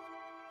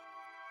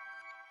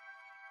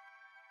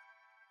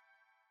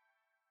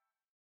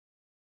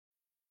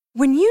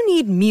 When you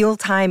need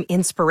mealtime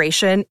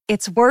inspiration,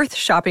 it's worth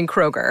shopping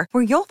Kroger,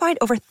 where you'll find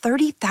over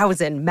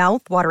 30,000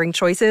 mouth-watering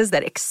choices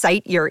that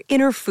excite your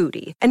inner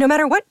foodie. And no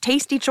matter what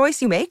tasty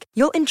choice you make,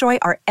 you'll enjoy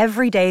our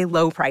everyday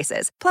low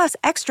prices, plus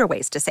extra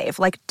ways to save,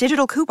 like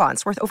digital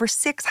coupons worth over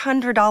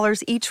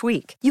 $600 each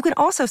week. You can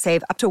also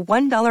save up to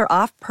 $1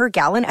 off per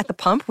gallon at the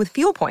pump with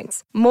fuel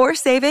points. More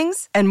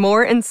savings and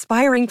more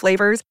inspiring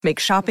flavors make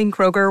shopping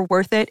Kroger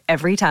worth it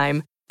every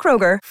time.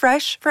 Kroger,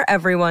 fresh for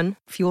everyone.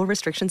 Fuel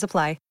restrictions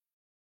apply.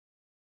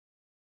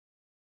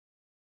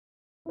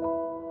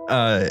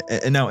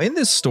 Now in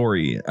this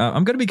story,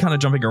 I'm going to be kind of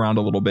jumping around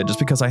a little bit just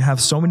because I have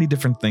so many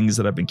different things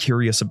that I've been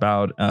curious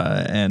about.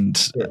 I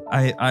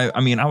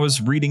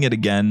was reading it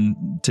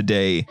again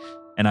today,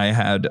 and I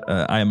had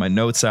my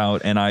notes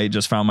out, and I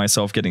just found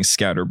myself getting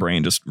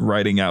scatterbrained, just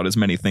writing out as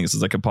many things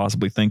as I could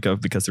possibly think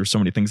of because there's so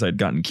many things I'd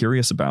gotten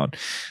curious about.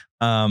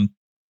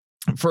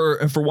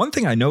 For one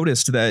thing, I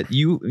noticed that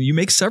you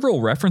make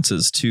several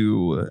references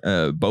to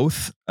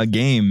both a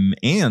game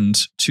and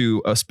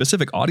to a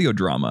specific audio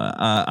drama.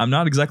 I'm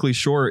not exactly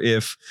sure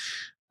if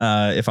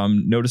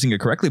I'm noticing it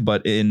correctly,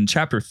 but in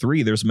chapter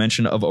 3, there's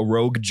mention of a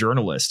rogue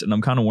journalist, and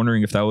I'm kind of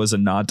wondering if that was a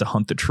nod to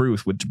Hunt the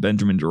Truth with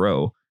Benjamin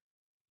Giroux.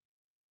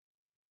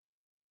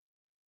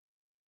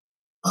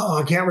 Oh,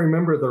 I can't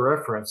remember the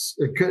reference.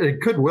 It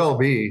could well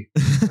be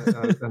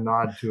a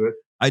nod to it.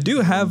 I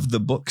do have the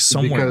book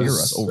somewhere near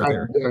us over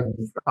there.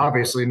 I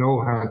obviously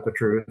know Hunt the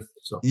Truth.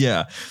 So.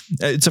 Yeah,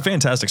 it's a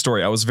fantastic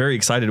story. I was very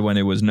excited when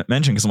it was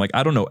mentioned because I'm like,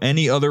 I don't know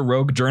any other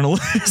rogue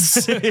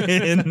journalists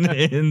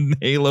in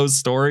Halo's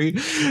story.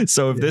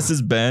 So if this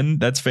is Ben,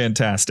 that's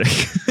fantastic.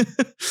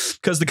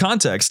 Because the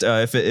context,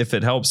 if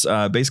it helps,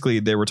 basically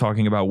they were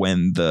talking about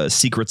when the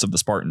secrets of the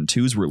Spartan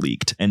 2s were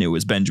leaked, and it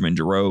was Benjamin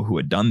Giroux who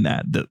had done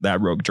that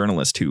rogue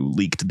journalist who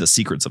leaked the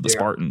secrets of the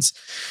Spartans.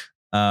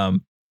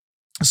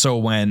 So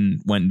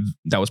when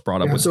that was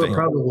brought up, it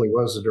probably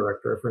was a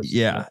direct reference.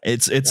 Yeah,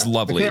 it's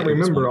lovely. I can't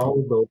remember all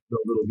of the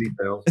little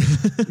details.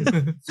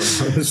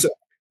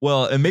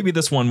 Well, and maybe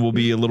this one will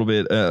be a little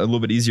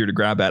bit easier to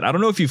grab at. I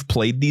don't know if you've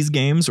played these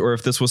games or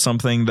if this was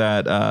something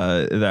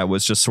that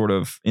was just sort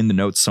of in the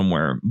notes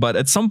somewhere. But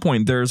at some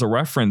point, there's a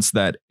reference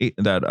that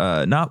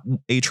not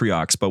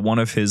Atriox, but one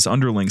of his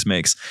underlings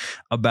makes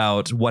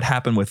about what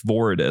happened with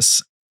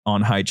Voridus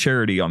on High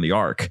Charity on the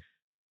Ark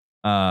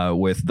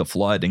with the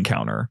Flood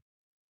encounter.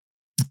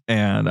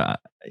 And I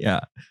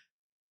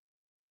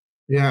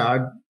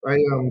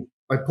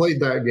played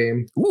that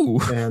game. Ooh.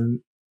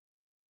 And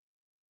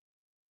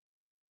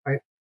I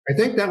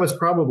think that was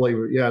probably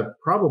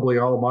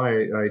all my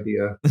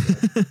idea.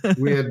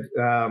 We had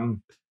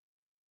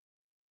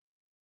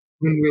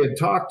when we had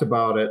talked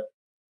about it,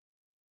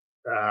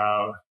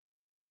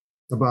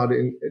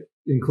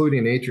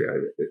 including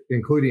Atriox.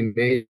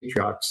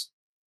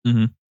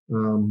 Mm-hmm.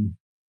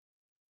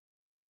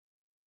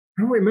 I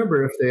don't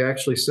remember if they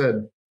actually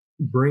said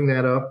bring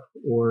that up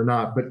or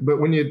not, but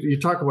when you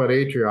talk about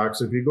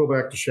Atriox, if you go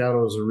back to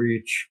Shadows of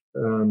Reach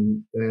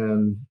and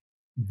then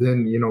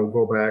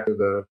go back to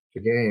the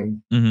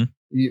game, mm-hmm.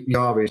 you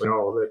obviously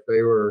know that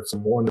they were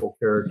some wonderful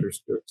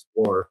characters to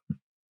explore.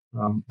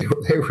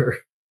 They were.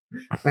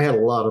 I had a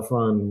lot of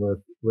fun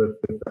with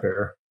the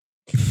pair.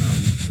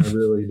 I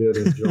really did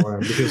enjoy them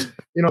because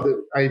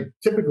I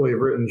typically have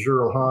written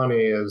Juro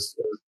Hani as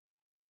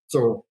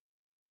so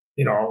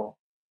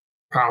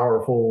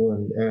powerful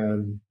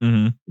and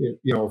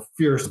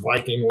fierce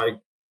Viking like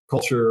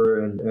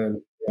culture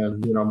and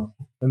and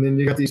then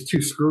you got these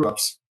two screw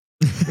ups.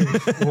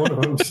 One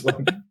of them's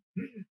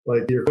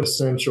like your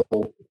essential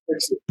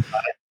fix it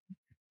guy,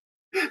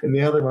 and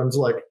the other one's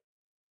like,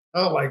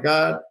 oh my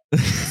god,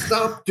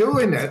 stop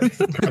doing it.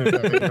 Kind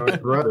of thing, his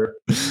brother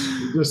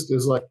just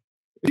is like,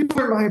 if you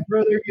were my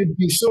brother, you'd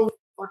be so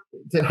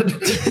fucking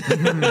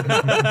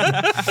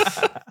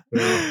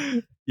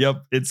dead.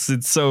 Yep,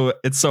 it's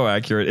so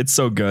accurate. It's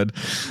so good.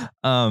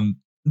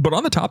 But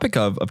on the topic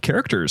of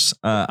characters,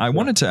 I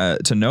wanted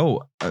to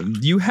know,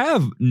 you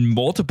have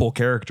multiple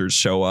characters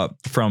show up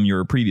from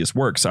your previous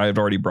works. I have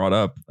already brought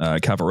up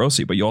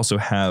Cavarosi, but you also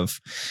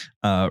have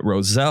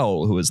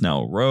Roselle, who is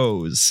now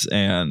Rose,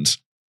 and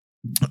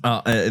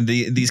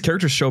these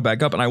characters show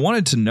back up. And I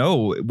wanted to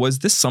know, was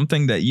this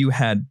something that you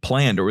had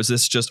planned, or was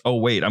this just, oh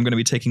wait, I'm going to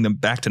be taking them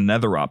back to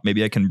Netherop,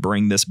 maybe I can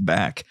bring this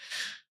back?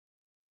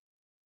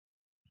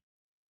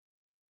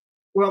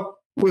 Well,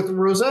 with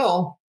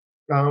Roselle,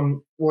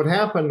 what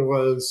happened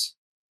was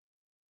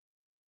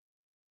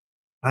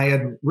I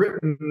had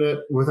written it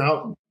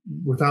without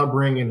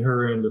bringing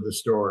her into the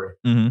story.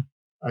 Mm-hmm.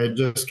 I had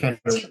just kind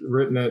of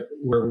written it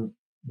where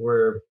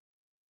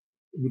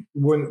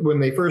when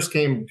they first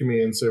came to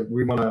me and said,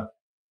 we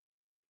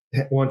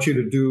want you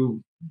to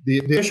do the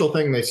initial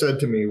thing they said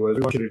to me was,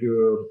 we want you to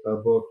do a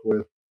book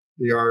with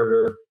the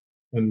Ardor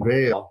and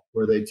Vale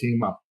where they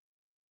team up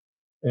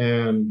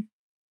and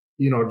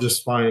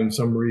just find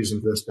some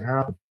reason for this to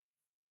happen.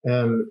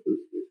 And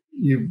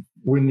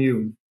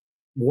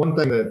one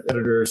thing that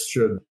editors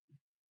should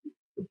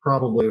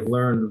probably have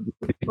learned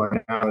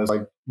by now is,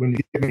 like, when you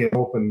give me an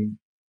open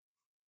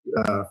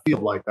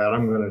field like that,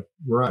 I'm going to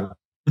run.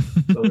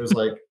 So it was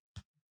like,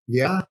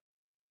 yeah.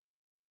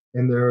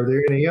 And are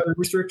there any other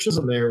restrictions?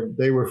 And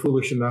they were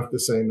foolish enough to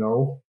say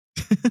no.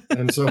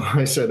 And so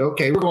I said,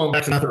 okay, we're going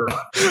back to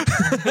Netherop.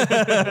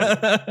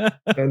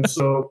 And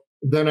so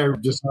then I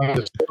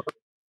decided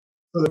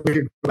so that we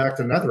could go back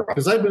to Netherop,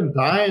 because I've been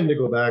dying to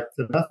go back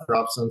to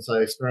Netherop since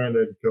I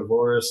stranded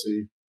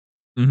Cavarosi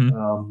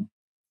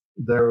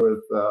there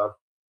with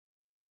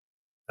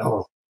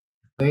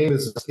name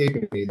is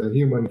escaping me, the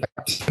human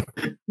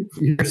captain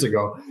years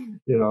ago,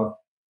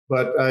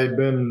 but I've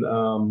been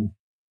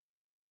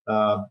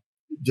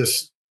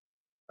just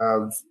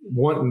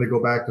wanting to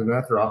go back to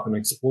Netherop and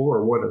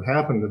explore what had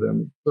happened to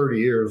them 30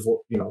 years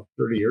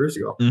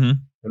ago,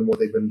 and what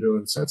they've been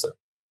doing since then.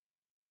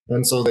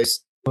 And so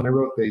when I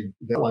wrote the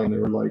deadline, they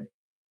were like,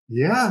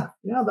 yeah,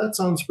 that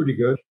sounds pretty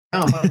good.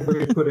 Now I'm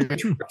going to put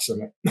Ajax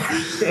in it.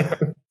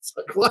 It's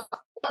like, what?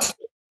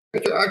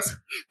 Ajax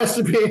has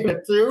to be in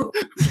it too?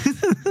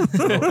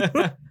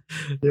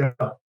 Yeah.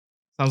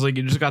 Sounds like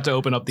you just got to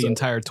open up the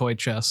entire toy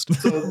chest.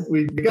 So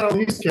we got all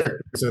these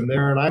characters in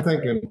there, and I'm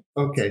thinking,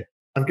 okay,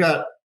 I've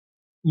got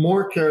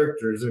more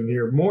characters in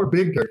here, more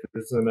big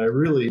characters than I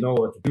really know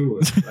what to do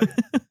with. Right?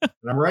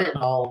 And I'm writing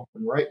all of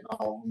them,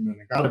 and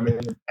I got them in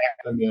and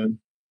packed them in.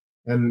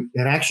 And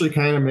it actually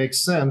kind of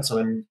makes sense.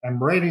 And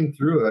I'm writing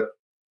through it,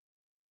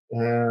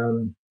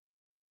 and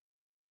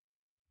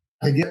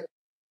I get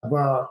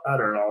about, I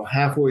don't know,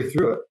 halfway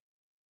through it,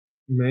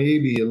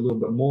 maybe a little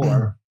bit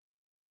more.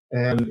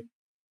 And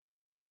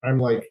I'm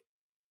like,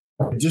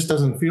 it just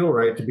doesn't feel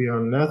right to be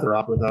on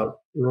Netherop without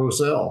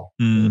Roselle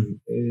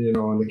and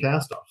the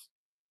cast-offs,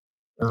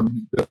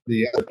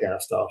 the other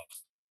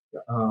cast-offs.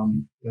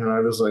 And I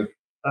was like,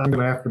 I'm going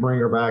to have to bring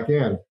her back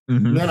in.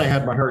 And then I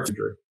had my heart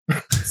surgery.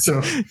 So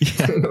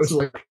it was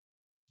like,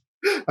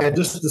 I had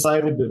just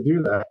decided to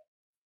do that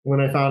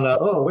when I found out,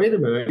 oh, wait a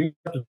minute, you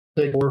have to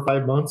take 4 or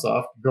 5 months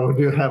off to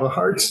go have a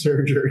heart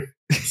surgery.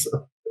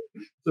 So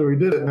we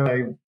did it, and then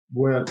I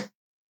went,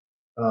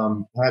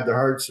 had the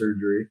heart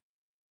surgery,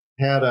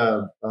 had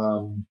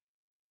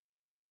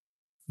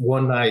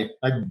one night,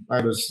 I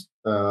was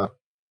I've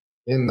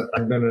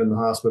been in the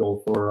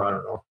hospital for, I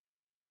don't know,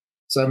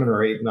 7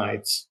 or 8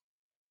 nights,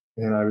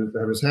 and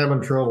I was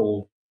having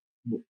trouble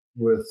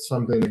with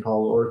something they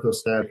call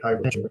orthostatic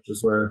hypotension, which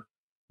is where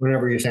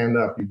whenever you stand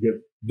up, you get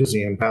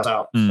dizzy and pass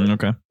out.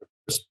 Okay.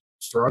 Just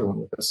struggling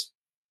with this.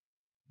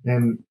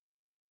 And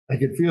I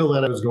could feel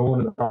that I was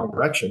going in the wrong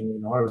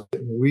direction. I was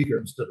getting weaker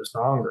instead of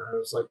stronger. I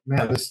was like,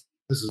 man, this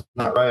is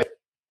not right.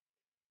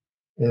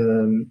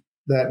 And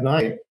that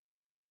night,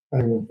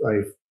 I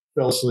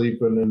fell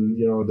asleep, and then,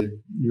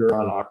 you're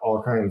on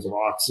all kinds of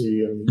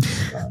oxy and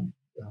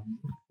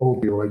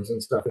opioids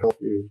and stuff to help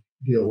you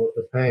deal with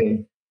the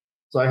pain.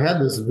 So I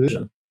had this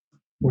vision,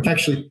 which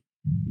actually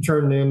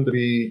turned into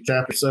be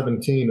chapter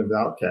 17 of the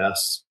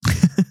Outcasts,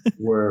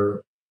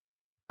 where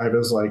I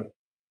was like,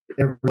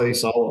 every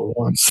place all at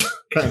once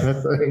kind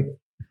of thing,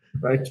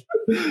 right?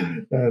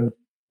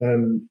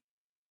 And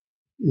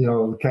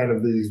kind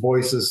of these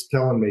voices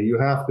telling me, you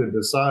have to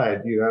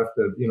decide, you have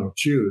to,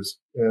 choose.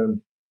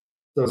 And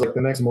so it was like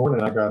the next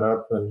morning I got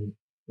up and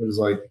it was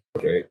like,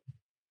 okay,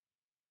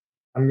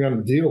 I'm going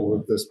to deal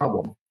with this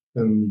problem.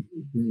 And,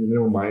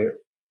 my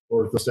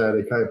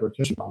orthostatic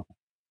hypotension.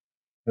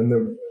 And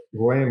the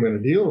way I'm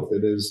going to deal with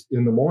it is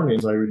in the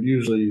mornings, I would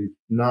usually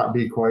not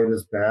be quite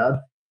as bad.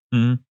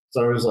 Mm-hmm.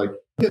 So I was like,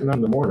 getting up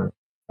in the morning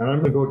and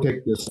I'm going to go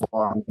take this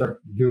walk and start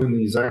doing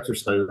these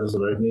exercises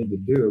that I need to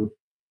do.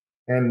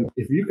 And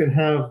if you can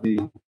have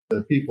the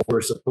people who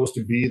are supposed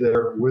to be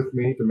there with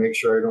me to make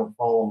sure I don't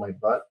fall on my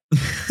butt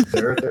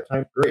there at that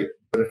time, great.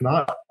 But if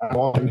not, I'm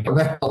walking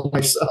that all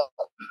myself,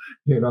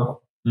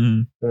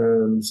 Mm-hmm.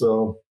 And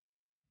so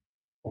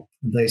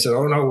they said,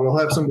 oh no, we'll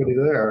have somebody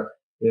there.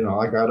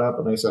 I got up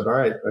and I said, all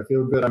right, I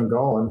feel good, I'm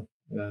going.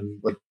 And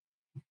like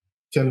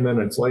 10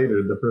 minutes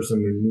later, the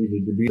person who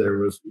needed to be there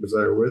was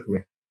there with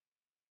me.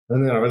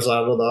 And then I was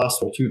out of the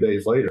hospital 2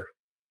 days later.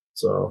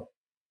 So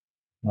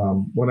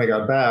when I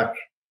got back,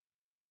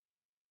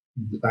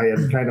 I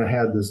had kind of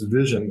had this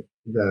vision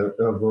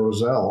of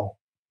Roselle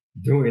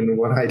doing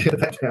what I did at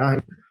that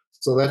time.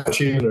 So that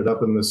she ended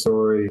up in the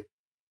story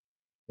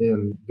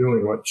in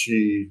doing what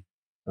she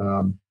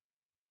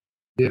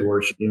did,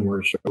 where she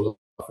shows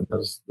off and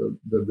has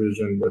the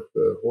vision with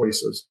the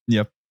voices.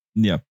 Yep.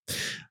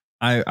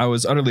 I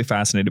was utterly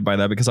fascinated by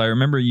that because I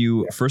remember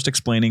you first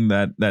explaining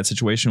that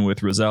situation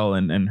with Roselle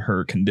and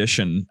her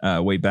condition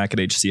way back at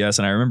HCS,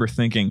 and I remember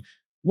thinking,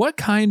 what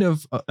kind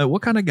of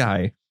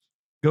guy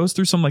goes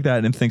through something like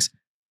that and thinks,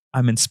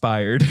 I'm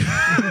inspired,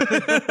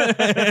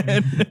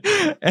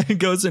 and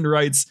goes and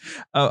writes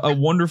a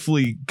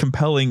wonderfully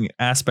compelling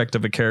aspect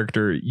of a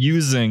character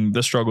using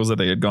the struggles that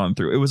they had gone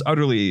through. It was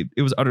utterly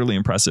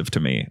impressive to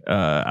me.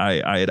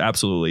 I had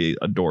absolutely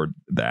adored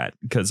that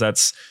because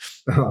that's.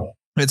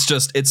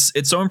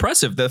 It's so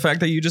impressive. The fact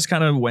that you just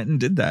kind of went and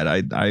did that.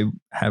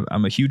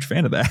 I'm a huge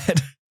fan of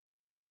that.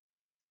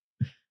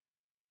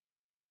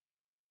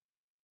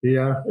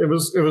 Yeah, it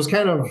was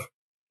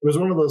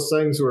one of those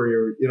things where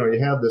you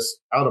have this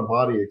out of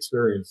body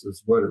experience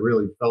is what it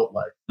really felt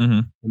like. Mm-hmm.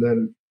 And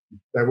then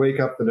I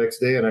wake up the next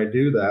day and I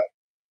do that.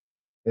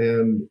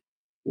 And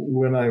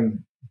when I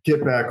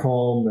get back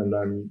home and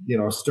I'm,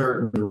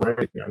 starting to write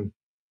again,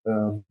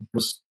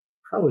 it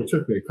probably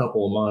took me a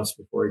couple of months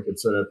before I could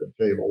sit at the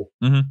table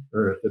mm-hmm.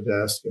 or at the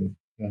desk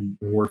and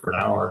work for an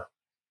hour.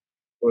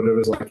 But it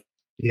was like,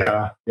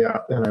 yeah.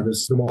 And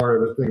the more I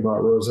was thinking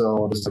about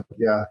Roselle, it was like,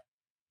 yeah,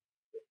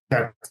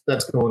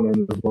 that's going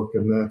into the book.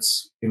 And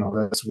that's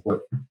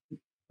what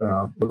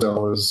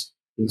Roselle is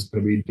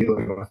going to be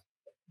dealing with.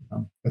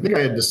 I think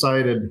I had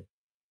decided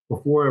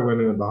before I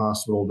went into the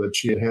hospital that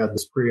she had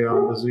this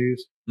prion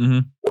disease.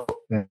 Mm-hmm.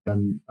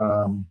 And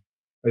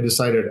I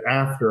decided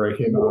after I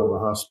came out of the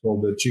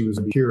hospital that she was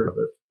cured of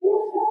it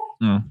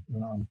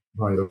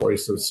by the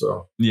voices.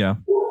 So yeah,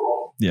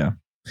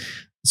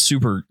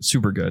 super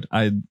good.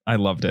 I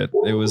loved it.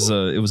 It was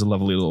a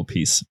lovely little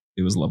piece.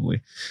 It was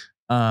lovely.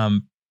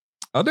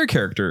 Other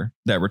character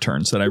that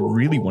returns that I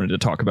really wanted to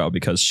talk about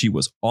because she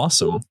was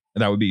awesome.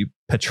 That would be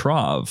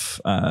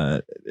Petrov.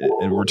 It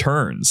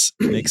returns,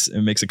 makes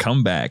a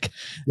comeback.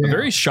 Yeah. A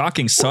very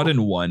shocking,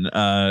 sudden one,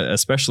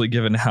 especially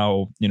given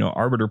how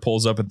Arbiter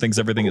pulls up and thinks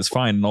everything is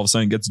fine, and all of a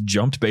sudden gets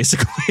jumped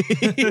basically.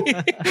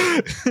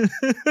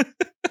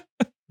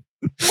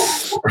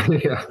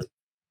 Yeah.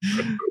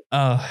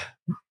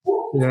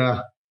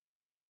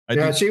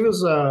 She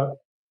was a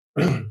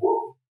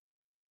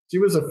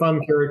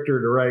fun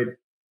character to write.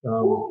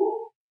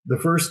 The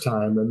first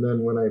time, and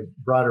then when I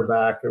brought her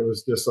back, it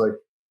was just like,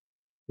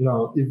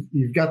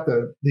 you've got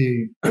the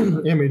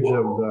image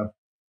of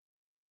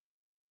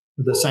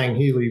the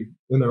Sangheili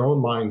in their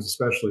own minds,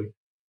 especially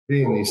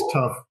being these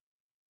tough,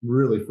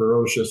 really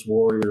ferocious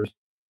warriors,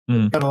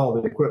 got all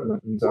the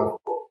equipment and stuff,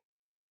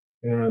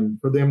 and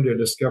for them to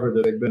discover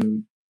that they've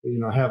been,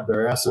 have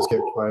their asses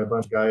kicked by a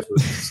bunch of guys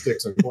with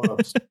sticks and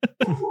clubs,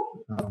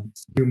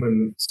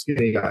 human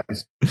skinny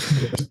guys.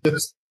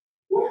 Just,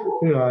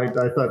 I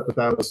thought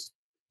that was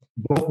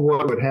both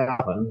what would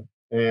happen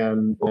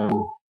and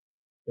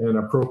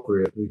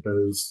appropriate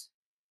because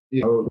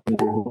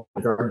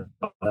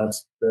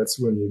that's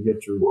when you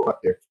get your butt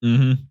kicked.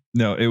 Mm-hmm.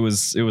 No, it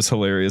was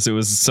hilarious. It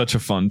was such a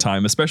fun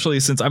time, especially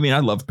since I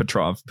love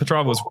Petrov.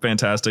 Petrov was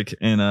fantastic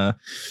in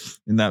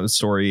that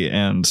story,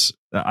 and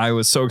I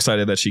was so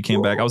excited that she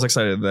came back. I was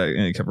excited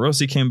that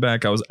Cavarossi came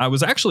back. I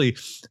was actually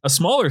a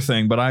smaller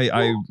thing, but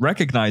I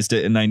recognized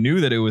it and I knew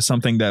that it was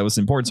something that was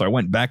important, so I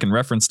went back and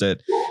referenced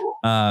it.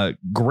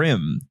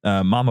 Grim,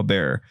 Mama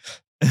Bear.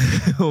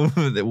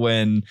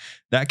 When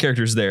that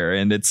character's there,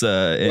 and it's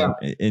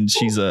and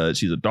she's a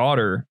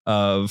daughter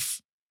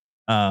of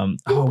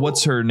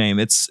what's her name?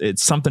 It's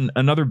something,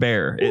 another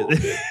bear.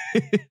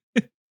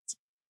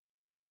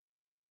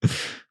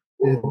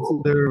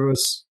 There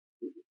was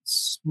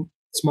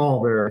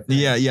Small Bear.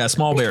 Yeah,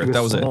 Small Bear.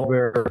 That was it. Small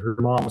Bear. Her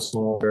mom was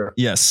Small Bear.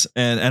 Yes,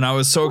 and I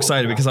was so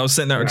excited because I was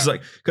sitting there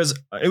because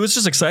it was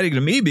just exciting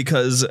to me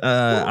because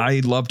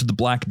I loved the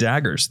Black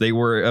Daggers. They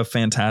were a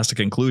fantastic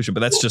inclusion, but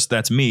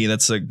that's me.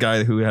 That's a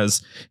guy who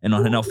has an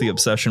unhealthy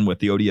obsession with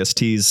the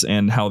ODSTs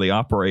and how they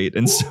operate,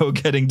 and so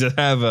getting to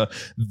have a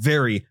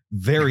very,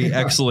 very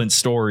excellent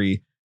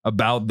story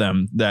about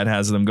them that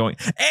has them going,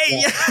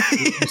 hey,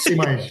 you see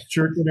my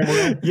shirt that I'm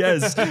wearing?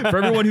 Yes, for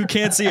everyone who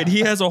can't see it,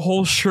 he has a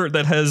whole shirt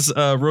that has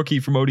Rookie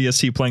from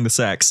ODST playing the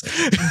sax.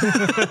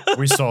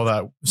 We saw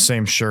that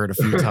same shirt a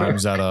few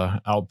times at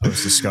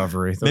Outpost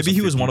Discovery. Maybe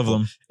he was one of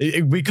them.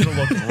 We could have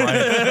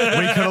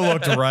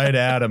looked right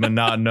at him and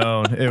not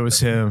known it was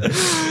him.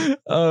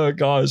 Oh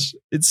gosh,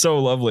 it's so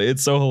lovely.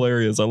 It's so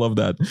hilarious. I love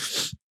that.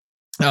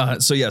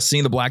 So yeah,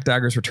 seeing the Black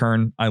Daggers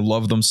return, I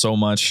love them so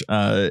much.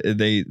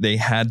 They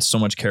had so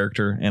much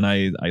character, and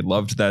I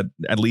loved that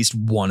at least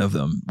one of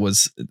them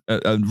was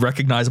a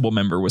recognizable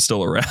member was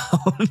still around.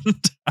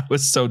 I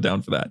was so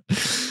down for that.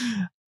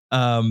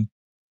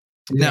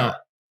 Now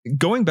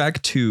going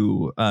back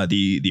to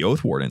the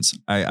Oath Wardens,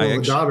 I actually,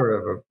 the daughter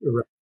of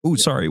a. Oh,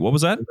 sorry, what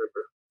was that?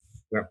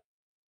 Yeah.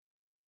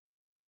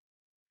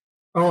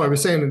 Oh, I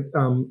was saying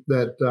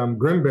that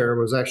Grimbear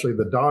was actually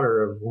the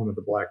daughter of one of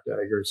the Black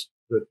Daggers.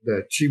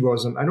 That she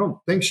wasn't. I don't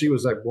think she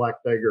was that Black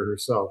Dagger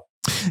herself.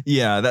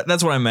 Yeah,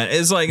 that's what I meant.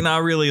 It's like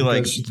not really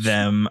like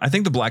them. I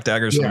think the Black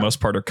Daggers for the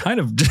most part are kind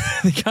of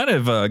they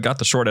got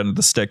the short end of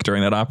the stick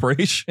during that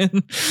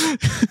operation.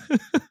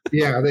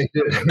 Yeah, they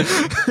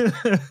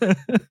did.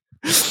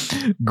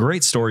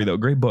 Great story though.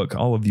 Great book.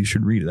 All of you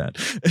should read that.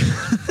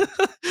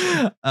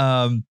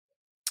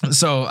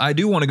 So I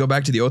do want to go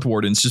back to the Oath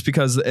Wardens just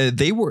because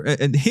they were,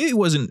 and he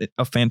wasn't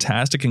a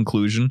fantastic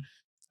inclusion.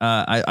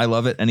 I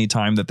love it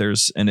anytime that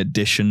there's an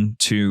addition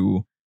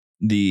to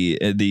the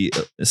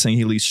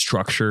Sangheili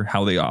structure,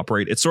 how they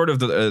operate. It's sort of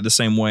the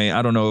same way.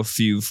 I don't know if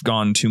you've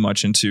gone too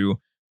much into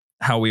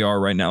how we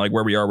are right now, like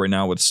where we are right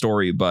now with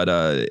story, but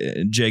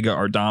Jaga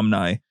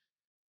Ardamnai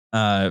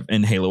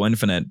in Halo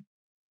Infinite,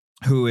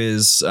 who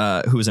is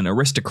an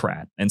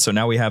aristocrat, and so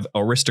now we have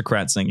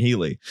aristocrat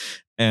Sangheili,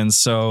 and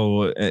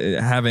so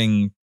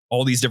having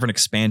all these different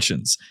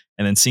expansions,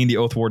 and then seeing the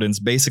Oath Wardens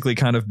basically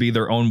kind of be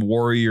their own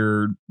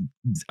warrior.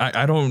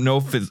 I don't know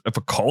if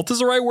a cult is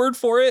the right word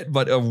for it,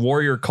 but a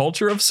warrior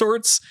culture of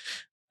sorts.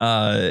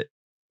 I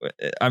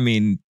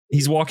mean,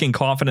 he's walking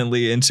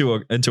confidently into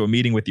a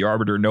meeting with the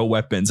Arbiter, no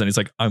weapons, and he's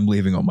like, "I'm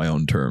leaving on my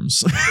own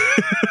terms."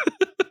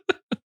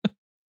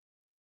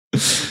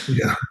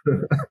 Yeah,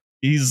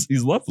 he's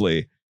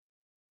lovely.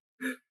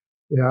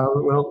 Yeah,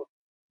 well,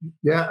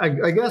 yeah,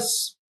 I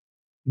guess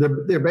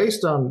they're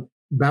based on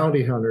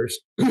bounty hunters,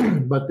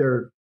 but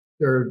they're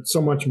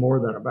so much more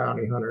than a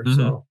bounty hunter. Mm-hmm.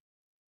 So,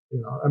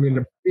 I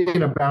mean,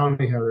 being a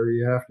bounty hunter,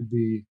 you have to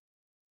be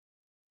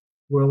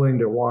willing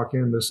to walk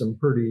into some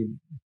pretty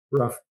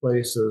rough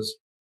places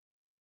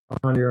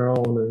on your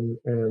own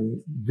and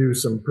do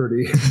some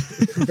pretty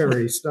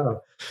scary stuff.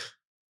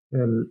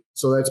 And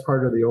so that's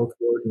part of the Oath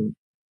Warden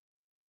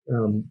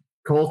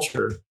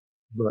culture,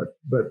 but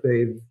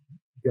they've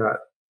got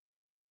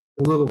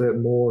a little bit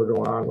more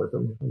going on with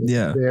them. I mean,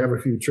 yeah, they have a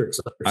few tricks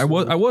up their I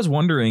was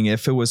wondering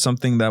if it was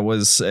something that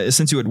was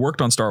since you had worked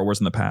on Star Wars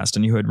in the past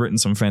and you had written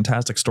some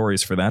fantastic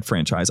stories for that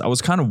franchise, I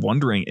was kind of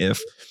wondering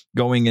if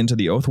going into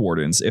the Oath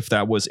Wardens, if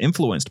that was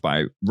influenced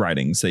by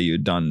writings that you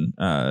had done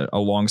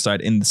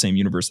alongside in the same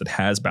universe that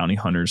has bounty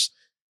hunters.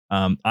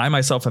 I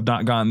myself have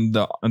not gotten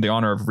the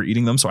honor of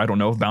reading them, so I don't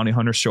know if bounty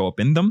hunters show up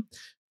in them.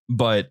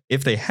 But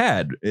if they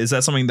had, is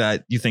that something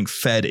that you think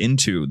fed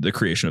into the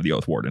creation of the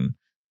Oath Warden?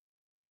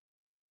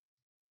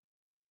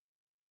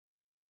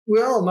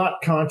 Well,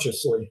 not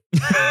consciously.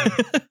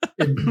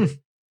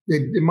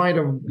 It might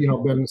have,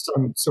 been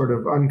some sort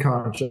of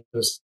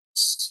unconscious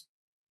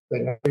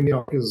thing. I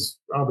mean, because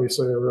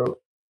obviously I wrote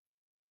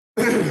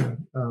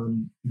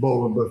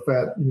Boba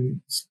Fett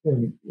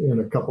in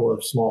a couple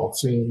of small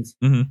scenes.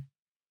 Mm-hmm.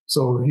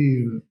 So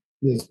he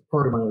is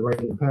part of my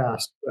writing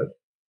past, but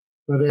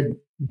I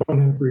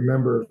don't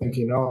remember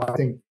thinking, I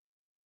think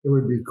it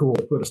would be cool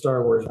to put a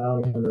Star Wars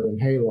bounty hunter in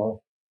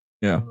Halo.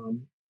 Yeah.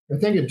 I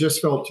think it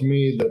just felt to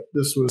me that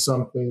this was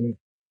something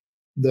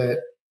that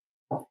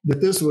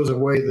this was a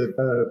way that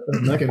a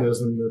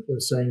mechanism that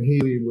the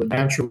Sangheili would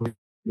naturally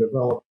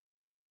develop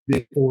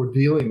before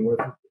dealing with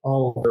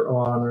all of their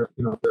honor,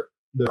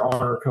 their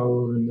honor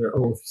code and their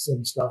oaths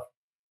and stuff.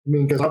 I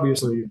mean, because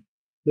obviously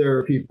there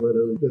are people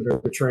that are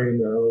betraying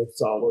their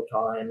oaths all the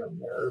time, and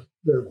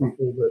there are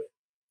people that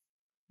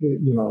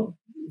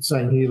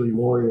Sangheili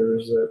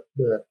warriors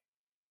that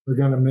are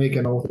going to make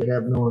an oath they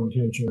have no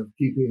intention of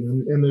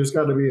keeping, and there's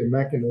got to be a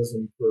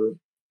mechanism for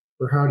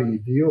how do you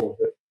deal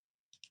with it,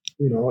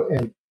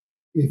 and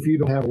if you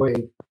don't have a way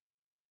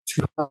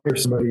to hire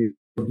somebody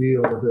to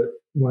deal with it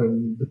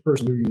when the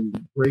person who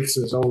breaks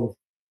his oath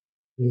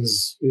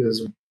is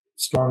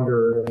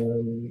stronger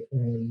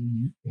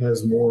and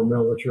has more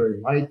military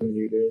might than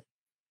you do,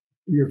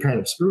 you're kind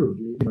of screwed.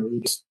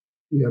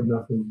 You have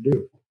nothing to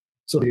do.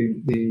 So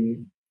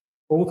the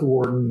Oath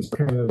Wardens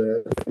kind of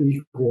that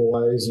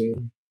equalizer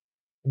advertising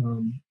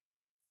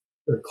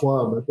a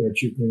club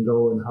that you can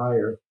go and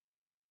hire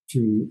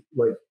to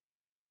like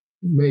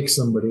make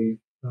somebody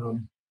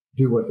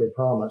do what they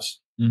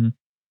promise. Mm-hmm.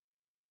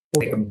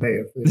 Make them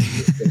pay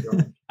if they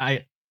don't.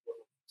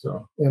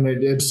 So, and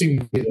it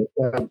seemed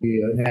that would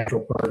be a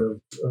natural part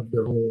of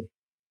their whole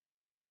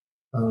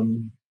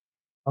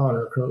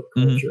honor culture.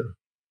 Mm-hmm.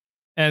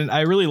 And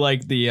I really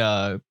like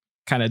the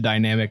kind of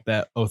dynamic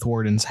that Oath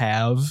Wardens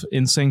have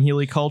in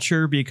Sangheili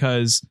culture,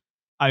 because,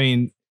 I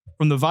mean,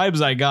 from the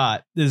vibes I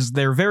got, is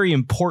they're very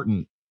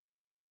important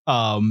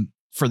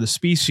for the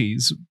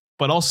species,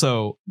 but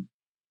also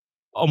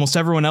almost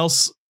everyone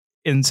else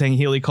in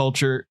Sangheili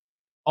culture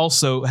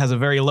also has a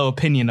very low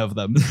opinion of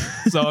them.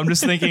 So I'm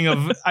just thinking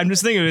of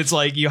it's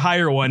like you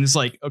hire one, it's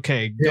like,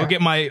 okay, go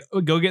get my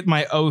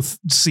oath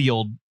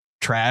sealed,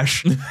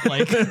 trash,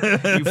 like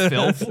you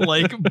filth,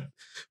 like,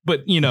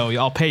 but you know,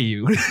 I'll pay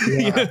you.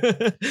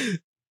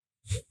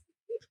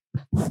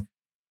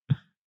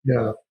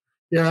 Yeah,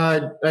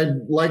 I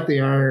like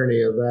the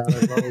irony of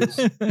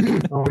that.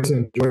 I've always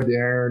enjoyed the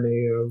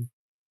irony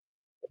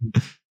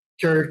of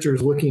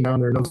characters looking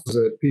down their noses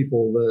at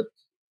people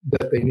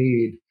that they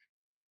need.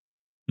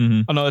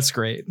 Mm-hmm. Oh no, that's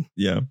great.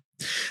 Yeah.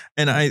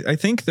 And I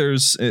think I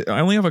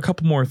only have a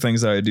couple more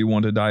things that I do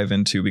want to dive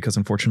into, because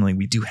unfortunately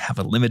we do have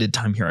a limited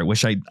time here. I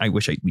wish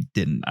we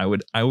didn't.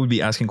 I would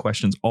be asking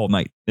questions all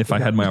night if I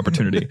had my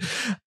opportunity.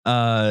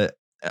 I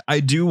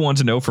do want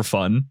to know, for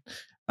fun,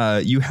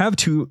 you have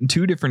two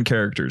different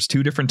characters,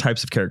 two different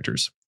types of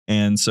characters.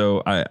 And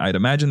so I'd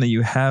imagine that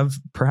you have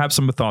perhaps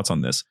some thoughts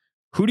on this.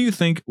 Who do you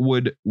think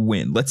would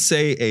win? Let's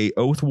say a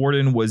Oath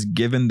Warden was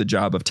given the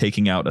job of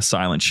taking out a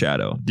Silent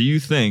Shadow. Do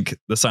you think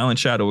the Silent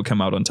Shadow would come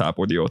out on top,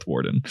 or the Oath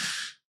Warden?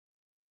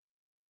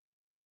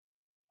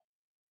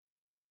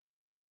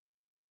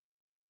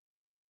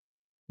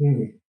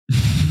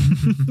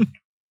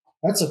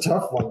 That's a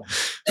tough one.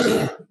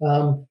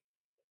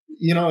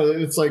 You know,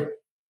 it's like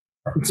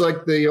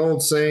the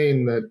old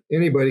saying that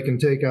anybody can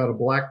take out a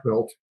black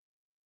belt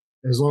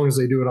as long as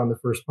they do it on the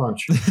first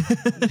punch. I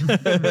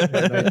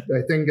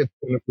think it's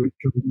going to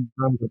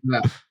come with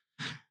that.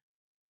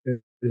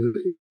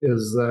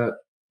 Is that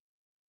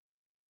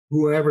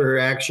whoever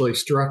actually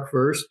struck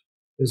first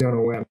is going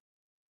to win,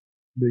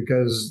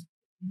 because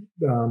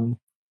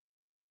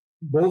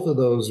both of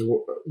those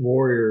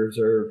warriors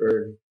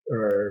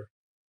are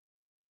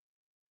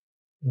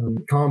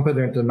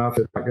competent enough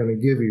that they're not going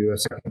to give you a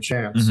second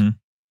chance. Mm-hmm.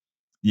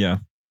 Yeah,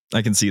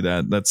 I can see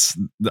that. That's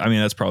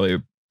probably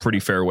a pretty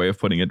fair way of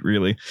putting it,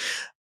 really.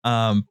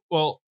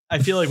 Well, I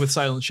feel like with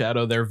Silent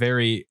Shadow, they're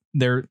very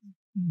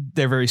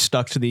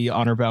stuck to the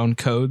honor bound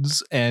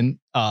codes, and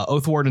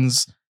Oath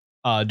Wardens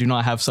do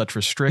not have such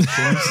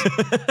restrictions.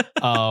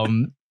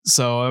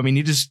 So I mean,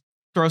 you just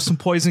throw some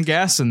poison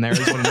gas in there is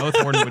what an Oath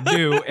Warden would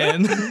do,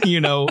 and you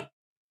know,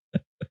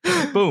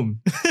 boom,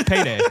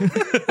 payday.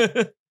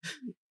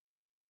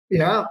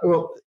 Yeah,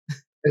 well,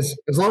 as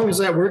long as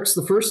that works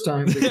the first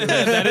time.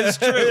 That is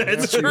true.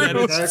 It's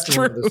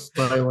true.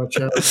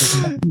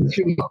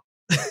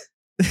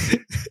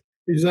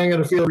 He's not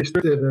going to feel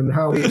restricted in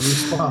how he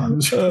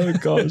responds. Oh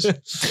gosh.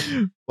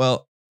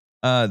 Well,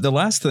 the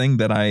last thing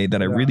that I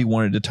really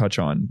wanted to touch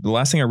on, the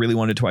last thing I really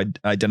wanted to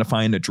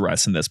identify and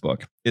address in this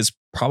book is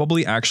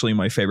probably actually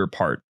my favorite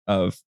part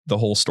of the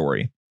whole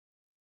story.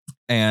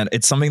 And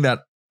it's something that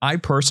I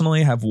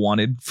personally have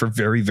wanted for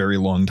very, very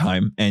long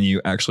time. And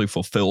you actually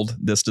fulfilled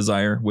this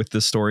desire with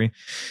this story.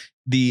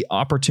 The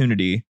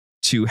opportunity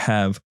to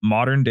have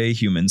modern day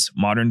humans,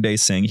 modern day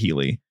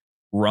Sangheili,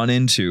 run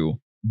into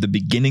the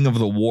beginning of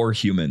the war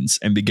humans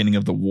and beginning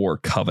of the war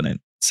covenant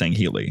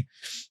Sangheili.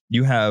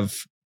 You have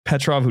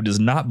Petrov, who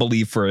does not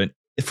believe for a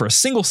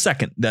single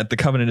second that the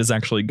covenant is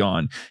actually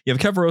gone. You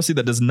have Kevarosi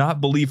that does not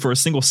believe for a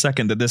single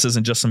second that this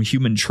isn't just some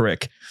human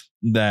trick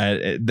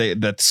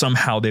that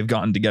somehow they've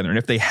gotten together. And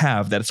if they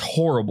have, that's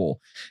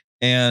horrible.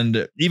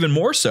 And even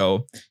more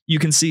so, you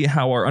can see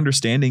how our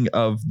understanding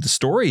of the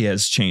story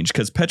has changed,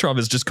 because Petrov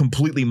is just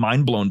completely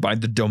mind blown by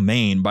the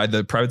domain, by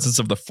the presence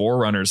of the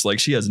Forerunners. Like,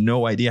 she has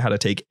no idea how to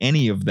take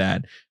any of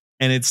that.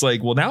 And it's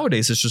like, well,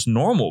 nowadays it's just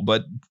normal.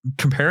 But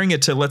comparing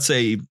it to, let's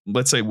say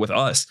with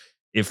us,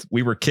 if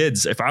we were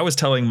kids, if I was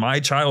telling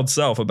my child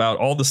self about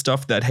all the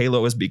stuff that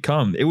Halo has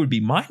become, it would be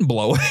mind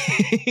blowing.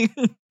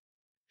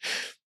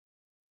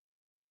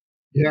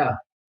 Yeah.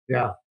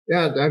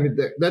 I mean,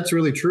 that's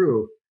really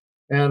true.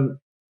 And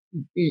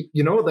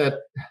you know that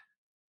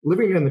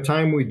living in the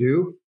time we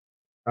do,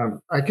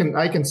 I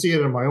can see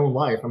it in my own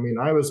life. I mean,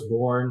 I was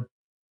born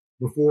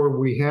before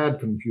we had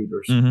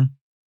computers. Mm-hmm.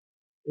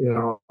 You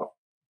know,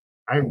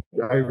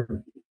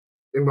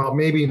 well,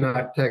 maybe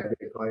not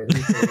technically,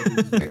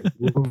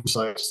 room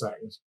size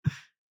things,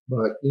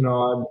 but you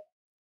know,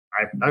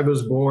 I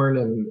was born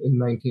in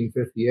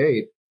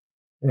 1958,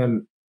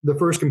 and the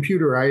first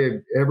computer I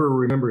ever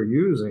remember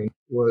using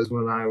was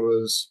when I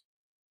was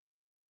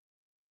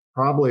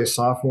probably a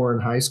sophomore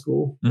in high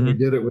school. Mm-hmm. We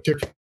did it with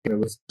Chick. It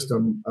was just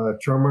a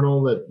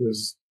terminal that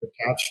was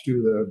attached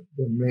to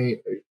the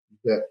main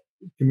that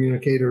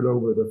communicated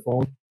over the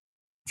phone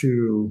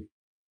to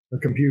a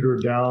computer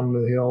down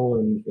the hill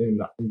in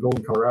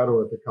Golden,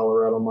 Colorado at the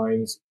Colorado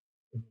Mines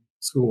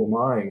School of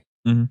Mines.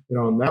 Mm-hmm. You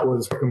know, and that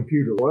was what a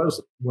computer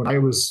was when I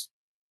was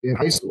in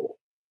high school.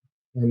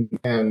 And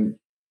you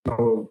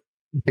know,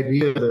 the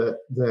idea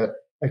that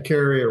I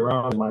carry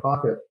around in my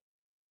pocket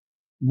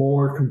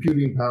more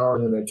computing power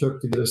than it took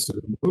to get us to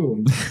the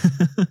moon.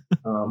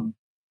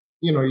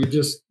 You know, you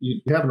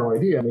have no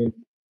idea. I mean,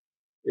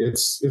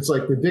 it's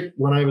like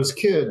when I was a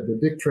kid, the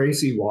Dick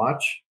Tracy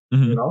watch.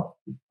 Mm-hmm. You know,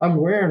 I'm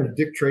wearing a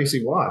Dick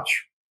Tracy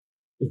watch.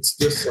 It's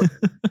just like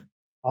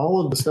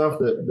all of the stuff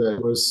that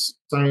was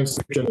science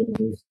fiction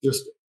is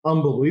just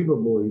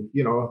unbelievably,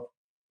 you know,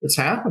 it's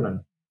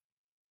happening.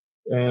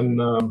 And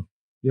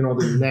you know,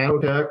 the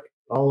nanotech,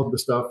 all of the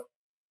stuff.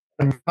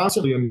 I'm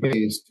constantly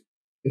amazed,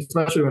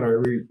 especially when I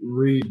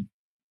read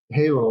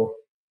Halo.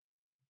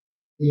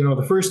 You know,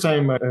 the first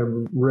time I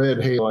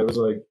read Halo, I was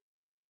like,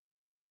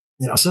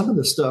 you know, some of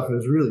this stuff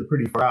is really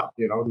pretty far out.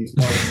 You know, these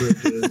Mars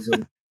bridges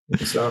and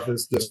stuff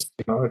is just,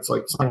 you know, it's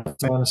like science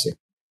fantasy.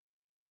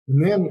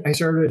 And then I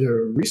started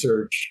to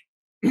research,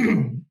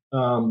 read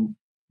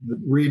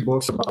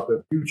books about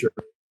the future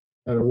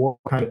and what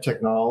kind of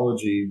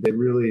technology they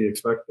really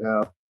expect to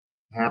have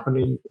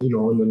happening, you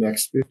know, in the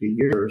next 50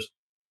 years.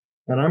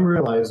 And I'm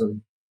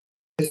realizing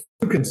it's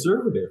too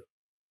conservative.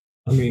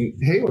 I mean,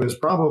 Halo is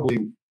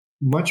probably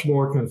much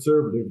more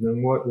conservative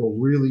than what will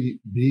really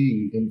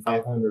be in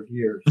 500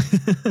 years.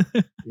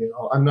 You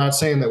know, I'm not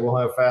saying that we'll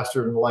have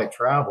faster than light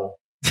travel.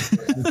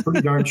 I'm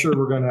pretty darn sure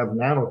we're going to have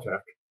nanotech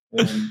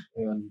and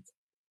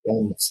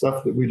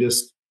stuff that we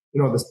just,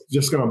 you know, that's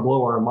just going to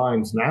blow our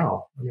minds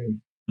now. I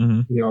mean,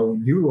 mm-hmm. You know,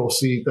 you will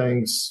see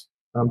things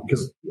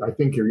because I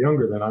think you're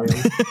younger than I am.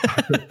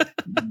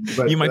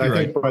 But you might be I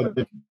right. think by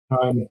the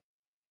time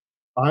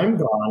I'm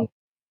gone,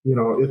 you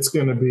know, it's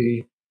going to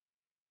be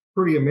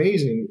pretty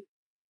amazing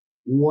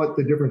what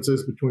the difference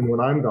is between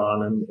when I'm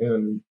gone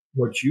and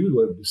what you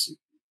live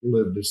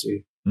to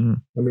see. Mm-hmm.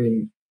 I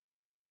mean,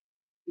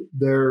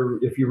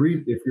 if you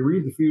read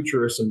the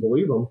futurists and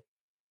believe them,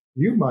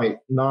 you might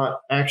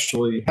not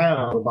actually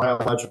have a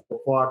biological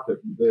clock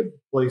that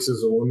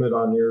places a limit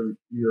on your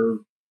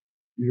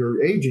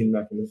aging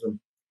mechanism.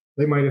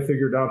 They might have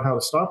figured out how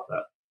to stop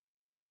that.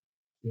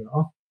 You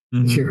know,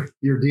 mm-hmm.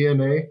 your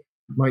DNA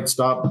might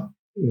stop.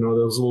 You know,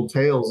 those little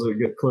tails that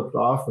get clipped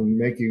off and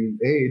make you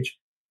age.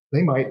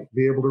 They might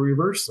be able to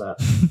reverse that.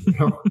 You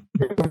know?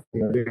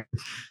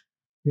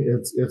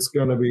 It's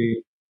going to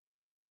be,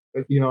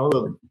 you know,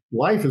 the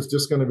life is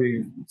just going to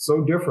be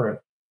so different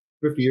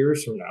 50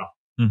 years from now.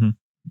 Mm-hmm.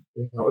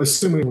 You know,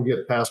 assuming we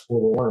get past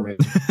global warming.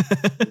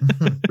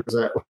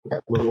 that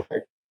little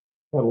thing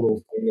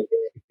that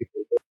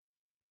people do.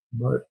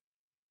 But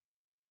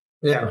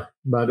yeah,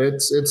 but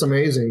it's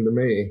amazing to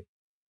me.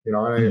 You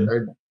know, I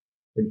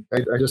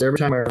just every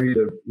time I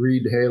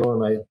read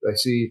Halo and I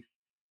see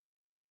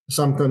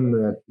something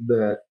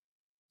that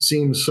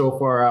seems so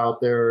far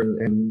out there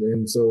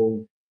and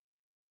so,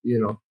 you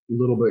know, a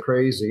little bit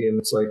crazy, and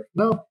it's like,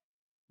 no,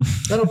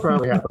 that'll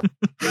probably happen.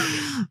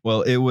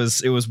 Well, it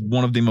was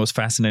one of the most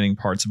fascinating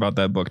parts about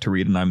that book to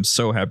read, and I'm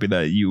so happy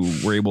that you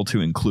were able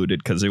to include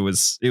it because it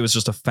was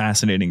just a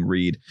fascinating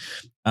read.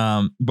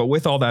 But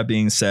with all that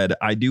being said,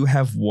 I do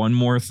have one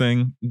more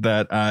thing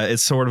that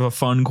it's sort of a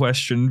fun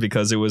question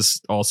because it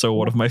was also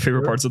one of my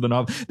favorite parts of the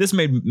novel. This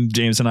made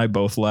James and I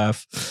both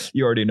laugh.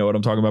 You already know what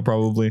I'm talking about,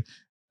 probably.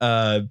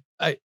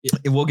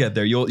 We'll get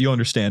there. You'll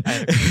understand.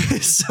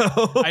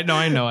 I know.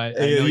 I know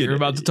you're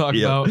about to talk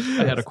about.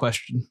 I had a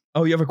question.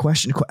 Oh, you have a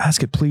question?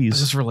 Ask it, please.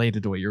 This is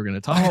related to what you were going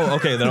to talk about. Oh,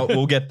 okay. Then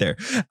we'll get there.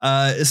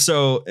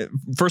 So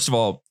first of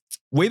all,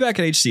 way back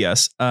at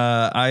HCS,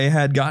 I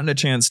had gotten a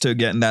chance to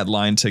get in that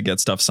line to get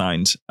stuff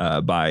signed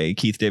by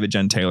Keith David,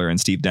 Jen Taylor,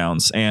 and Steve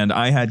Downs. And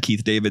I had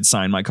Keith David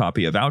sign my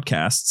copy of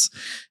Outcasts.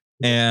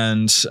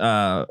 And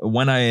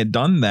when I had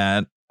done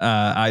that,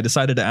 I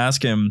decided to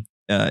ask him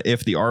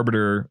if the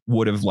Arbiter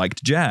would have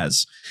liked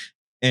jazz.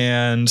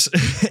 And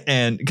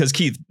because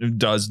Keith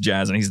does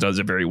jazz and he does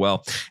it very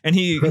well. And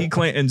he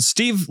claimed, and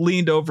Steve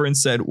leaned over and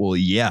said, well,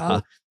 yeah.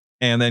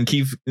 And then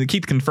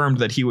Keith confirmed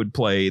that he would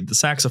play the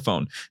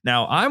saxophone.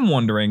 Now I'm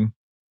wondering,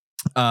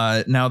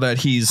 now that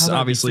he's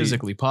obviously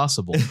physically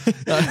possible,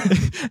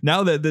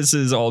 now that this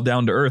is all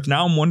down to earth,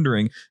 now I'm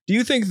wondering, do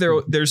you think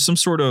there's some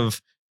sort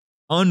of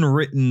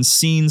unwritten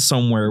scene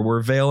somewhere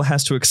where Vale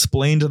has to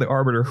explain to the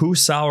Arbiter who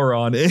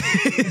Sauron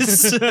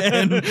is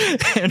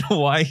and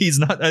why he's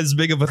not as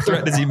big of a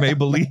threat as he may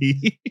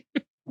believe?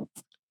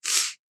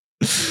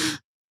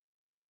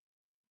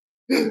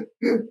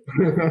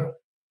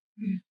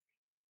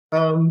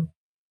 No,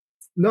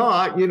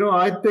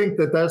 I think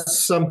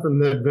that's something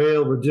that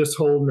Vale would just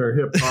hold in her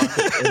hip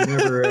pocket and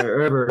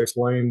never ever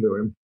explain to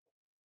him.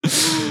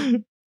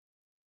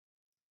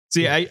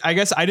 See, I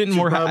guess I didn't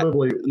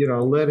probably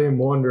let him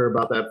wonder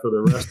about that for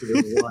the rest of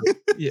his life.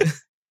 Yeah,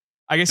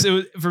 I guess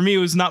for me it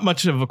was not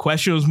much of a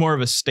question; it was more of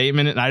a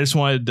statement, and I just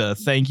wanted to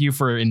thank you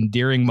for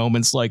endearing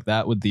moments like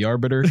that with the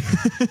Arbiter,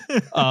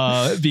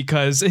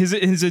 because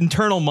his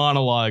internal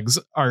monologues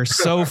are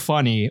so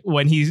funny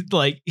when he's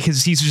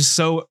just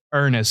so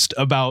earnest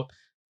about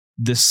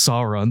this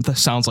Sauron, that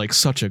sounds like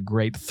such a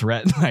great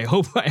threat. I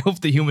hope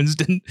the humans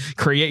didn't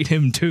create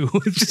him too.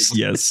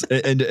 Yes,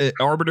 and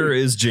Arbiter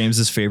is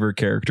James's favorite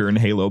character in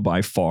Halo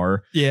by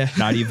far. Yeah,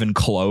 not even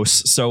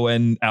close. So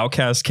when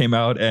Outcast came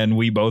out and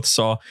we both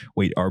saw,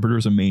 wait,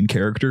 Arbiter's a main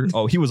character?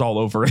 Oh, he was all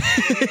over it.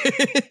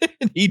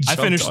 I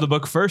finished the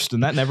book first,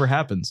 and that never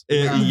happens.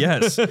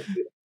 Yes.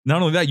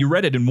 Not only that, you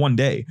read it in one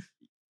day.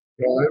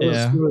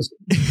 Yeah, it was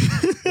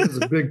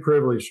a big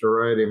privilege to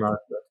write him out.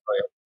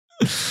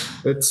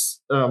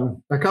 It's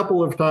a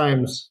couple of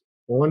times.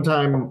 One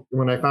time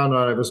when I found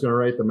out I was going to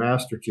write the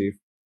Master Chief,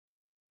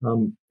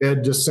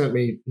 Ed just sent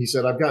me. He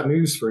said, "I've got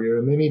news for you,"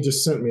 and then he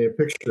just sent me a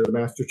picture of the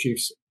Master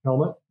Chief's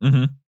helmet,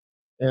 and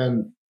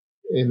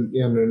in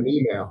an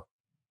email,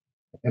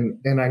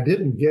 and I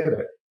didn't get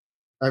it.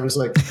 I was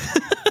like,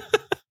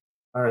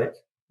 "All right,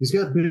 he's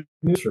got big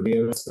news for me,"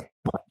 and it's like,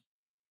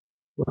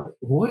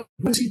 what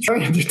was he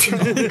trying to tell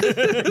me?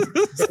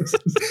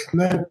 And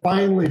then it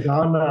finally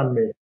dawned on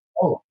me.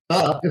 Oh,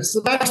 it's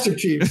the Master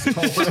Chief.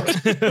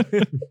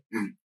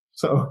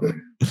 so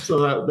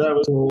that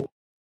was cool.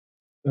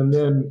 And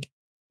then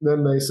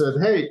they said,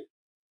 "Hey,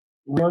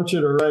 we want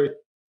you to write.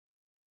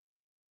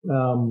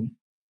 The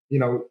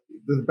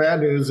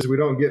bad news is you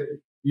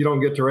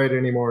don't get to write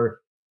anymore.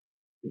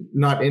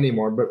 Not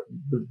anymore, but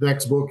the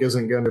next book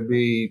isn't going to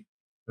be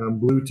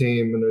Blue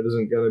Team, and it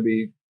isn't going to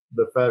be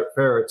the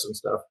ferrets and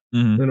stuff."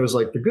 And it was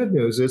like, the good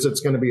news is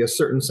it's going to be a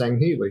certain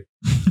Sangheili.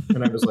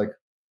 And I was like,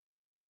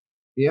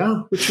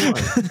 yeah, which one?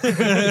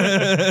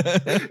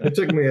 It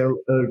took me a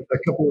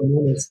couple of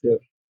minutes to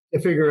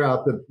figure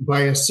out that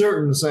by a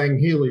certain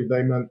Sangheili,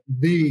 they meant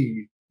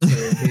the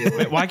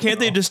Sangheili. Why can't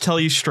they just tell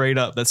you straight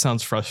up? That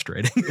sounds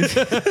frustrating.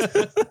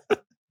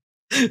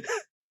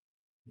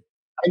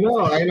 I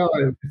know.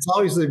 It's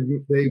always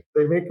they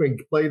make me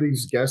play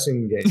these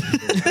guessing games.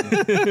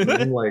 And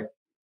I'm like,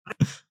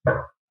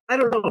 I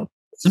don't know.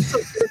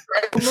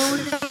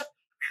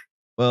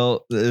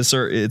 Well,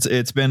 sir,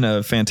 it's been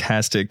a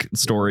fantastic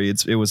story.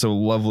 It was a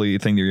lovely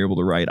thing that you're able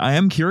to write. I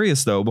am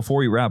curious though, before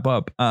we wrap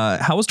up,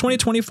 how is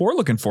 2024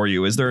 looking for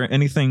you? Is there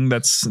anything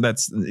that's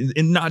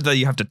not that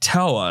you have to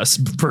tell us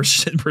per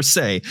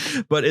se,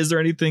 but is there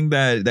anything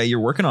that you're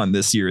working on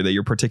this year that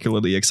you're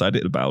particularly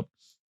excited about?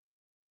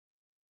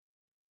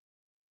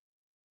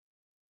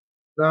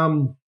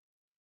 I'm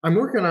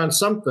working on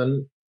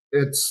something.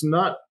 It's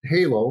not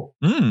Halo,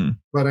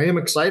 but I am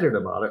excited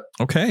about it.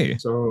 Okay.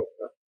 So,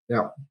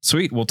 yeah.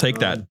 Sweet. We'll take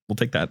that. We'll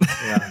take that.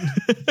 Yeah.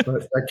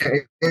 But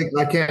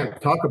I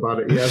can't talk about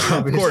it yet.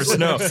 Of course,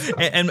 no.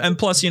 And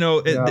plus,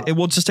 it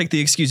will just take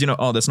the excuse,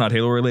 oh, that's not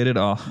Halo related.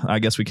 Oh, I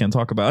guess we can't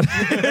talk about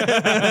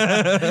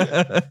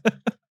it.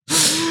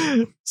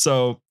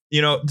 So,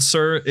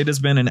 sir, it has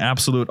been an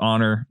absolute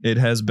honor. It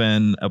has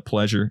been a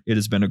pleasure. It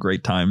has been a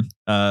great time.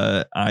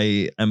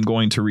 I am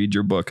going to read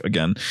your book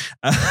again.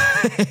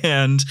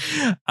 And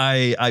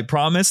I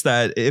promise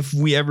that if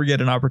we ever get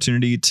an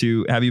opportunity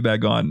to have you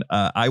back on,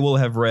 I will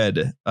have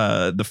read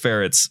The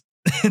Ferrets.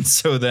 And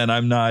so then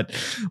I'm not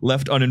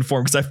left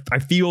uninformed because I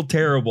feel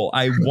terrible.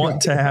 I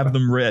want to have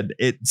them read.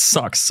 It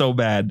sucks so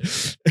bad.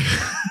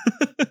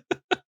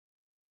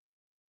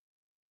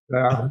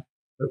 Yeah.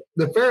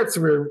 The ferrets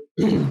were,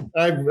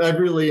 I've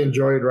really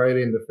enjoyed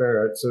writing the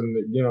ferrets, and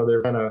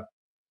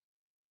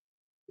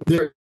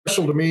they're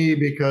special to me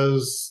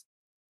because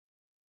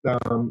I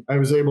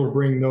was able to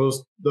bring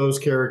those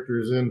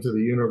characters into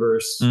the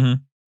universe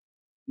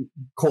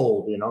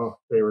cold.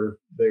 They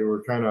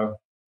were kind of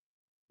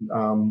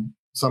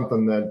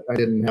something that I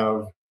didn't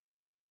have,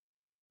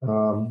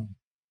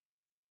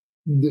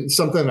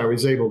 something I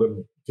was able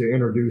to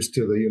introduce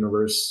to the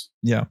universe.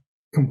 Yeah,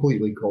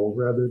 completely cold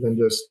rather than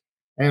just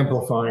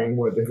amplifying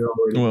what they've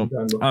already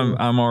done before.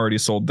 I'm already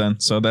sold then,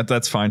 so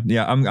that's fine.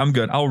 Yeah, I'm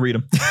good. I'll read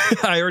them.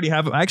 I already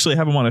have them. I actually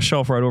have them on a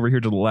shelf right over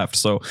here to the left,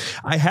 so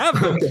I have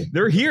them. Okay.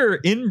 They're here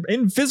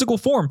in physical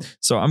form,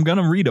 so I'm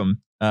gonna read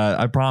them.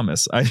 I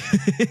promise. I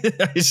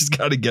just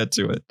got to get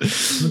to it.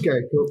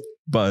 Okay, cool.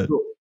 But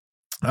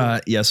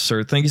yes,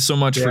 sir. Thank you so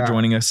much for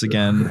joining us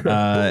again.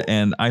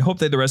 And I hope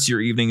that the rest of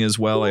your evening is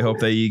well. I hope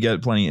that you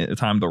get plenty of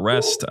time to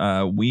rest.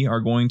 We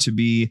are going to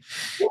be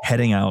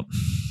heading out.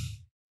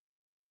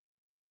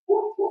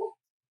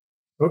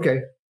 Okay.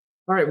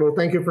 All right. Well,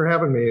 thank you for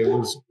having me. It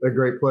was a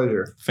great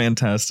pleasure.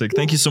 Fantastic.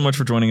 Thank you so much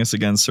for joining us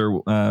again, sir.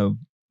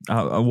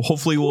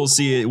 Hopefully we'll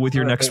see it with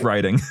your next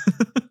writing.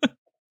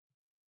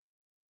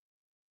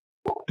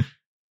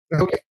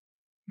 Okay.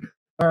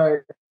 All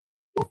right.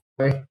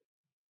 Okay.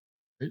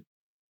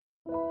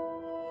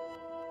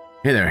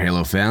 Hey there,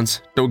 Halo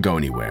fans. Don't go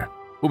anywhere.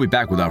 We'll be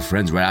back with our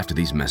friends right after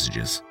these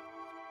messages.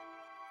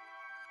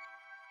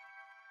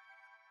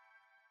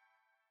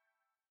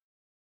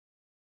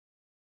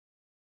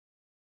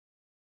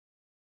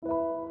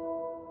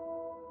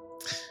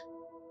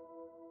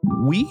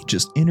 We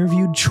just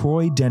interviewed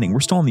Troy Denning. We're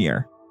still on the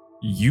air.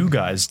 You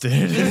guys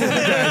did. You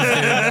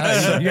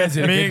guys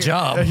did a good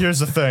job. Here's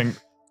the thing.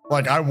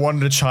 I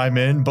wanted to chime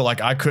in,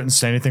 but I couldn't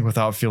say anything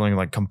without feeling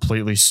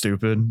completely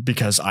stupid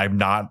because I'm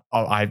not.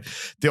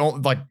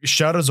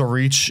 Shadows of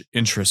Reach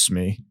interests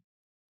me.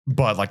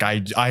 but like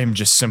I am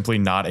just simply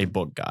not a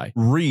book guy.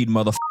 Read,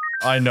 motherfucker.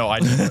 I know. I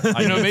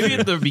know, maybe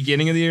at the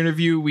beginning of the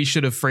interview, we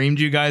should have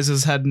framed you guys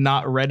as had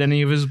not read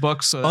any of his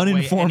books. So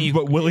uninformed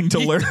but willing to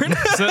learn.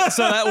 so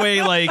that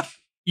way, like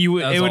it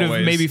would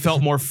have maybe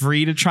felt more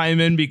free to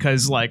chime in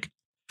because, like,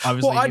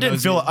 obviously, I didn't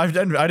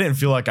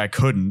feel like I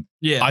couldn't.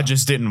 Yeah, I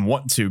just didn't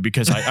want to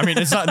because I mean,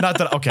 it's not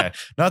that okay,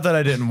 not that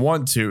I didn't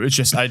want to. It's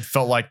just I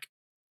felt like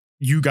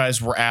you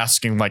guys were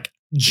asking like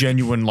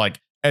genuine, like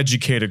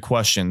educated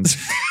questions,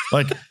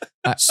 like.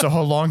 So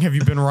how long have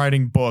you been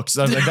writing books?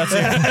 That's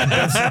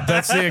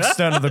the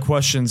extent of the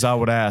questions I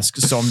would ask.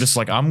 So I'm just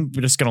going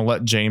to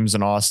let James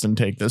and Austin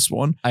take this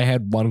one. I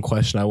had one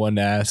question I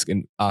wanted to ask,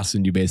 and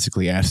Austin, you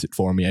basically asked it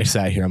for me. I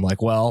sat here. I'm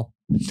like, well,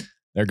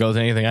 there goes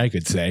anything I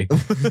could say.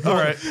 All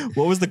right.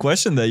 What was the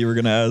question that you were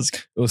going to ask?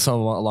 It was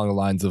something along the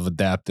lines of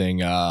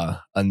adapting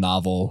a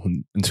novel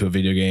into a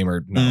video game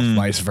or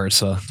vice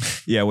versa.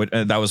 Yeah,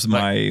 that was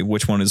my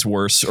which one is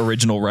worse,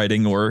 original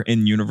writing or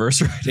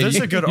in-universe writing? There's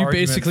a good you argument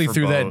basically for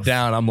through both. That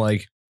down. I'm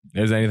like,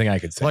 there's anything I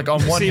could say. Like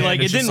on one hand, like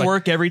it didn't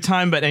work every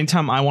time, but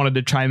anytime I wanted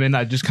to chime in,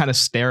 I'd just kind of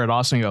stare at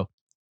Austin and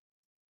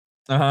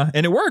go,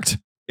 and it worked.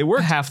 It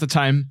worked half the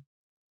time.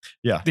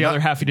 Yeah. The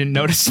other half, you didn't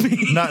notice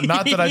me. Not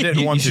that I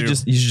didn't want to. You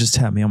should just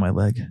tap me on my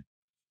leg.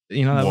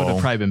 You know, that would have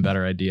probably been a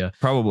better idea.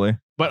 Probably.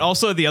 But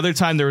also the other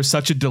time there was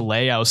such a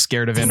delay, I was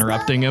scared of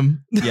interrupting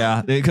him.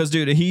 Yeah, because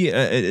dude,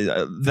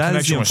 that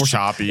is was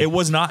choppy. It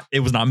was not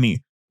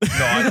me.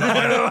 No,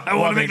 I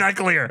want to make that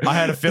clear. I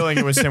had a feeling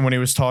it was him when he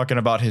was talking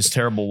about his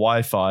terrible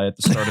Wi-Fi at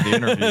the start of the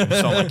interview.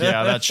 So I'm like,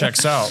 yeah, that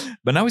checks out.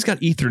 But now he's got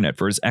Ethernet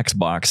for his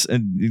Xbox,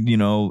 and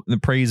the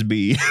praise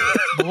be.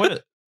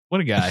 What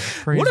a guy.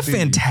 What a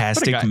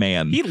fantastic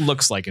man. He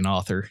looks like an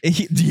author.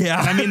 Yeah.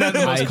 I mean that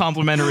in the most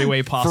complimentary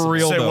way possible. For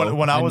real, though.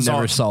 When I was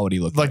never saw what he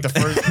looked like. The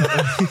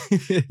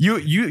first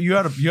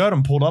you had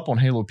him pulled up on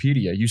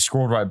Halopedia. You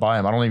scrolled right by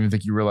him. I don't even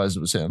think you realized it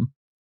was him.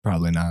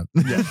 Probably not.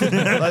 Yeah.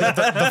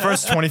 the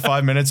first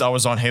 25 minutes I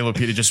was on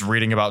Halopedia just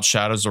reading about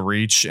Shadows of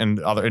Reach and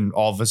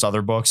all of his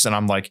other books, and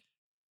I'm like,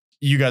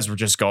 you guys were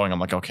just going. I'm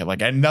like, okay,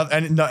 like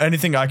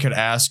anything I could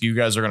ask, you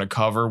guys are going to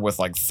cover with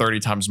like 30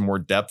 times more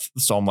depth.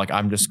 So I'm like,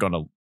 I'm just going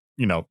to,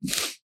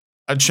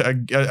 a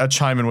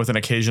chime in with an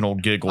occasional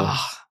giggle.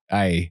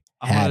 I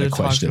had a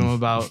question. Talk to him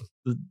about.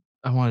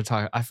 I want to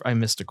talk. I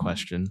missed a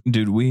question,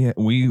 dude.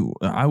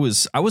 I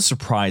was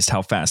surprised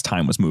how fast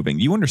time was moving.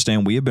 You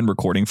understand? We have been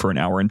recording for an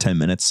hour and 10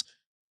 minutes.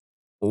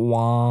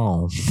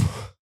 Wow.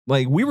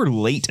 Like we were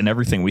late and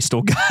everything. We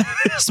still got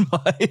this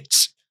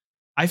much.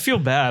 I feel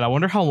bad. I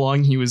wonder how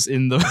long he was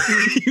in the.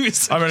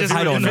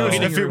 I don't know.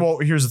 Well,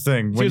 here's the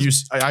thing. When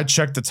I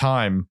checked the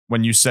time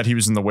when you said he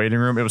was in the waiting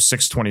room, it was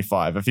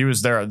 6:25. If he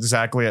was there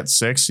exactly at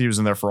 6, he was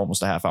in there for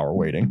almost a half hour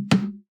waiting.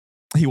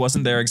 He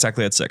wasn't there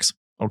exactly at 6.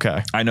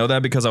 Okay. I know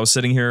that because I was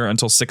sitting here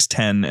until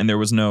 6:10 and there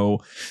was no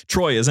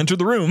Troy has entered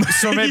the room.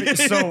 So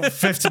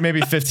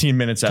maybe 15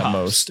 minutes at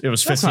most. It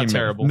was 15 minutes.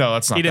 Terrible. No,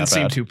 that's not He didn't that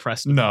seem bad. too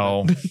pressed.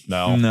 No.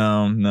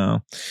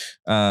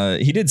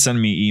 He did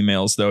send me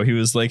emails though. He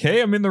was like,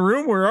 "Hey, I'm in the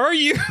room. Where are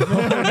you?"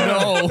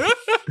 No.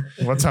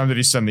 What time did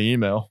he send the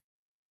email?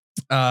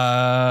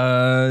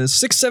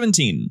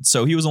 6:17.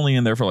 So he was only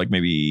in there for like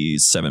maybe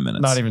 7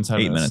 minutes. Not even 10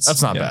 8 minutes.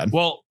 That's not bad.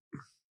 Well,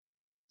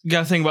 you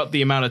got to think about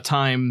the amount of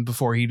time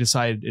before he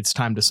decided it's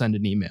time to send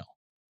an email.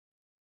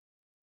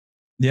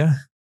 Yeah.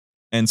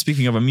 And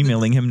speaking of, I'm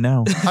emailing him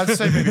now. I'd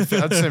say maybe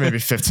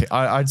 15.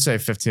 I'd say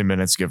 15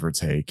 minutes, give or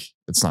take.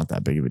 It's not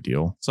that big of a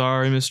deal.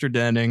 Sorry, Mr.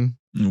 Denning.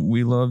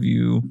 We love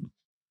you.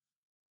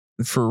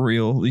 For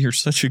real. You're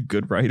such a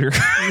good writer.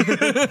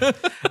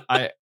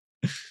 I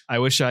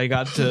wish I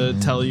got to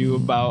tell you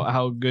about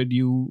how good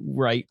you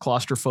write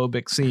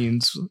claustrophobic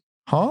scenes.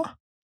 Huh?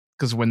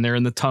 Because when they're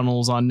in the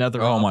tunnels on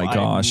Nether, oh my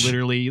gosh, I'm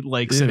literally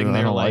like sitting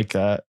there like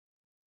that.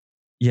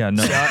 Yeah,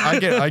 no,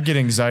 I get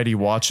anxiety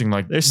watching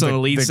like there's some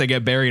elites that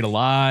get buried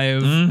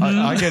alive. Mm-hmm.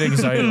 I get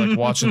anxiety like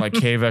watching like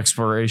cave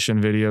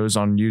exploration videos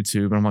on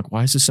YouTube, and I'm like,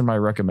 why is this in my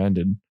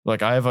recommended?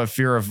 Like, I have a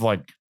fear of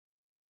like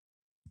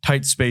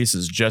tight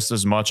spaces just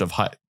as much of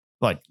height,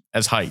 like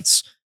as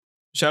heights.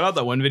 Shout out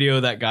that one video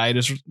of that guy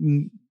just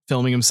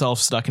filming himself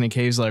stuck in a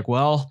cave. He's like,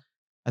 well,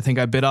 I think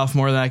I bit off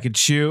more than I could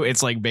chew.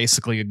 It's like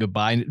basically a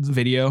goodbye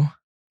video.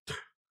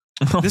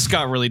 This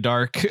got really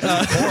dark.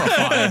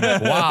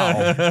 Horrifying.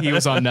 Wow. He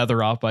was on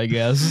Netherop, I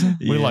guess.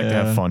 We like to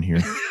have fun here.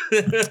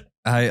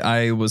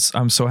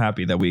 I'm so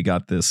happy that we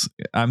got this.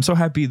 I'm so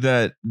happy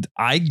that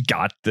I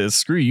got this.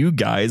 Screw you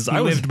guys.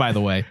 I lived, by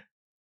the way.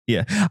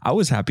 Yeah. I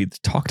was happy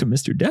to talk to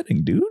Mr.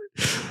 Denning, dude.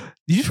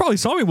 You probably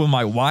saw me with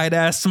my wide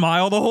ass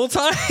smile the whole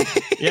time.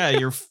 Yeah,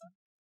 your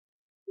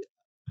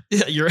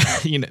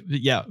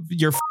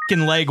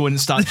fucking leg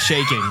wouldn't stop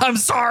shaking. I'm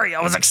sorry.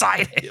 I was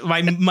excited.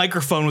 My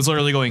microphone was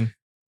literally going.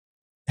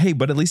 Hey,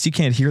 but at least you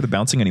can't hear the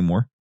bouncing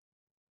anymore.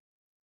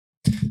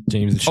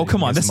 James is oh,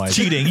 come on. That's mic.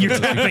 cheating. You're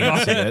tapping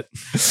on it.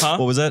 Huh?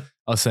 What was that?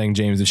 I was saying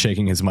James is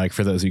shaking his mic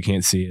for those who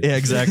can't see it. Yeah,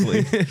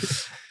 exactly.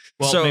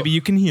 Well, maybe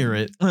you can hear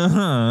it.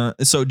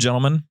 So,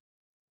 gentlemen,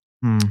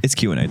 It's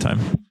Q&A time.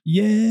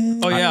 Yeah.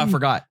 Oh yeah, I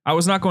forgot. I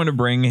was not going to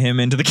bring him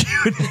into the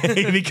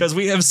Q&A because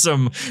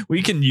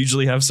we can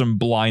usually have some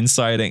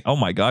blindsiding. Oh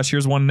my gosh,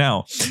 here's one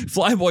now.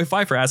 Flyboy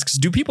Pfeiffer asks,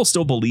 do people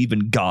still believe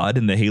in God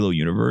in the Halo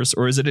universe,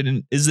 or is it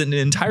an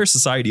entire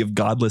society of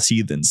godless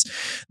heathens?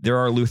 There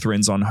are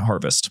Lutherans on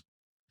Harvest.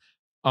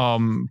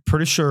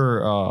 Pretty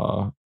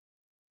sure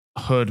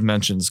Hood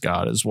mentions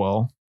God as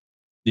well.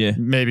 Yeah.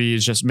 Maybe it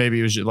was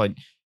just like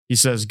he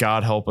says,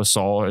 God help us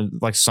all,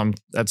 like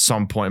at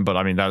some point, but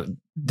I mean that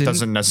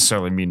doesn't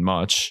necessarily mean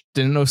much.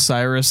 Didn't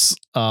Osiris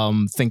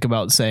think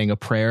about saying a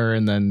prayer,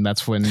 and then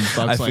that's when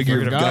Bugs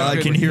figured if God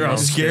can hear how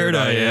scared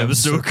I am,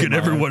 so can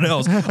everyone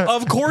else.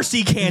 Of course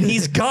he can.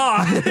 He's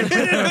God.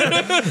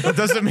 That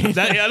doesn't mean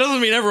that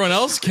doesn't mean everyone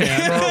else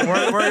can.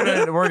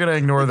 we're gonna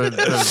ignore the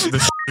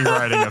shitty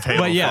writing of Halo.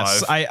 But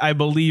yes, 5. I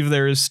believe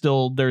there's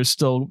still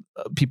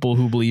people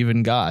who believe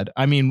in God.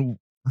 I mean,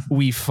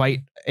 we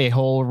fight a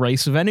whole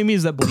race of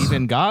enemies that believe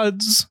in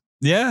gods.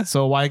 Yeah.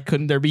 So why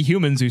couldn't there be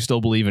humans who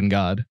still believe in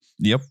God?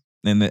 Yep.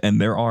 And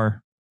there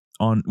were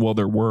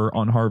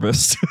on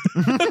Harvest.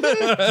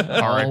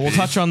 We'll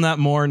touch on that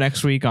more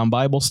next week on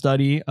Bible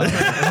study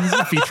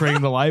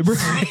featuring the library.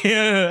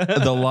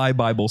 The Lie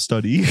Bible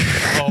Study.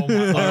 Oh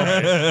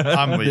my.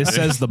 I'm leaving. This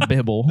says the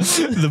Bible.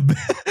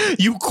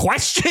 You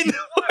question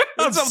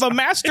of the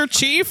Master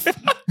Chief.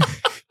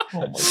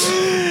 Oh my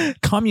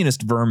God.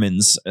 Communist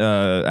Vermins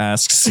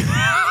asks.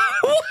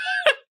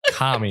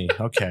 Commie.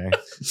 Okay.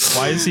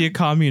 Why is he a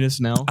communist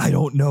now? I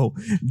don't know.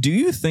 Do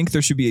you think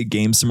there should be a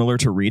game similar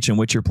to Reach in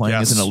which you're playing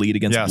as an elite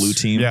against a blue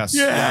team? Yes.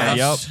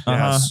 Yep.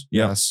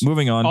 Yes.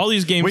 Moving on. All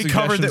these games we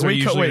covered that.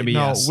 We covered.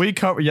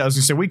 Yeah, I was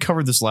gonna say we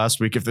covered this last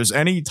week. If there's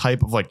any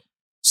type of like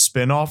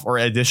spin-off or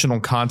additional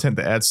content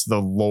that adds to the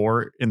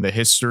lore in the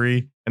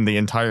history and the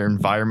entire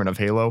environment of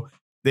Halo,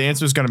 the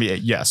answer is going to be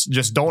yes.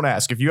 Just don't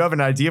ask. If you have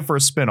an idea for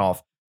a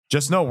spin-off,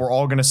 just know we're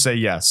all going to say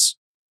yes.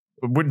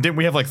 Didn't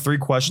we have like 3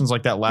 questions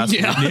like that last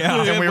week?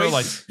 Yeah. And we were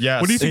like,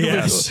 yes. What do you think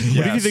yes, of yes,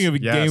 what do you think of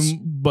a yes.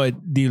 game but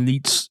the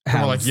elites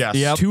have We're like,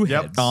 yes. 2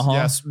 Yep.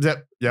 heads?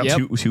 Yes. Yep.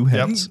 Two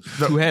heads.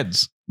 Yep. 2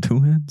 heads.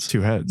 2 heads.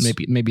 2 heads.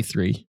 Maybe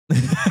 3.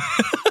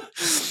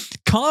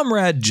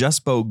 Comrade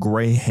Jespo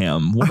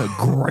Graham, what a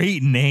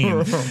great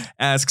name,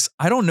 asks,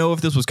 I don't know if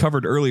this was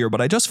covered earlier,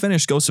 but I just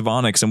finished Ghost of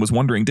Onyx and was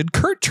wondering, did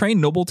Kurt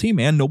train Noble Team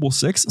and Noble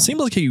 6? It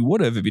seems like he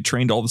would have if he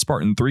trained all the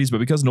Spartan 3s, but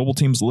because Noble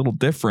Team's a little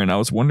different, I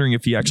was wondering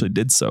if he actually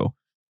did so.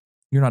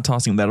 You're not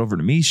tossing that over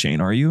to me, Shane,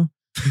 are you?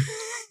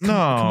 No.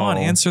 Come on,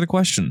 answer the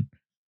question.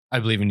 I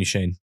believe in you,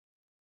 Shane.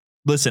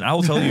 Listen, I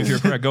will tell you if you're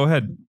correct. Go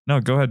ahead.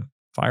 No, go ahead.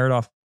 Fire it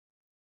off.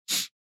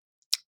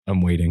 I'm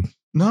waiting.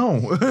 No.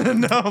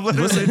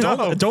 Listen,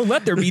 don't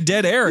let there be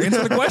dead air.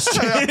 Answer the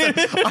question.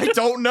 I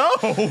don't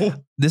know.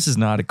 This is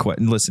not a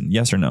question. Listen,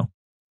 yes or no?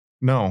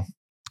 No.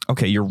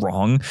 Okay, you're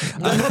wrong.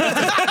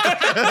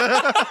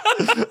 I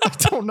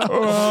don't know.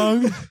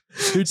 Wrong.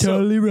 You're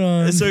totally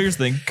wrong. So here's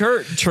the thing.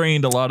 Kurt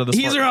trained a lot of the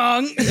He's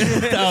wrong.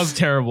 That was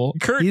terrible.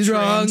 Kurt He's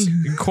wrong.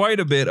 Quite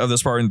a bit of the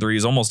Spartan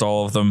 3s, almost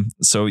all of them.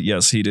 So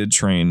yes, he did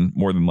train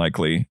more than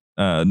likely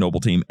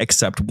Noble Team,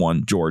 except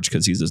one, George,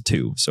 because he's a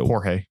 2. So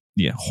Jorge.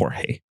 Yeah,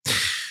 Jorge.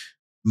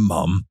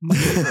 Mom.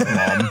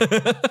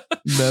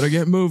 Better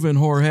get moving,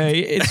 Jorge.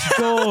 It's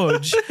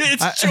George.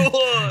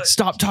 George.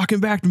 Stop talking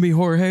back to me,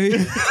 Jorge.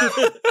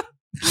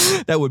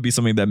 That would be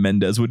something that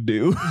Mendez would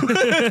do.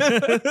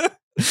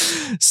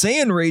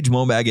 Saiyan Rage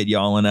Momag at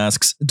Yalin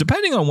asks,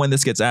 depending on when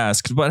this gets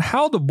asked, but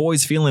how the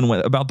boys feeling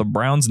about the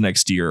Browns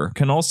next year?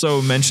 Can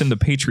also mention the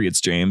Patriots,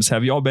 James.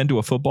 Have y'all been to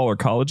a football or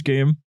college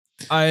game?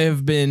 I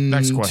have been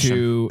Next question.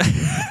 to.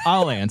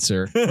 I'll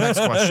answer. Next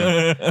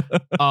question.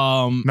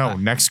 No,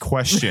 next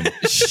question.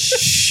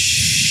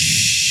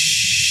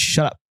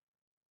 Shut up.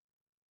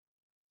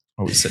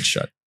 Oh, he said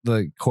shut.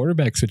 The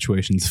quarterback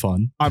situation's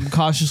fun. I'm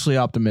cautiously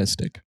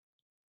optimistic.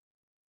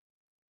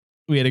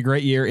 We had a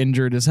great year,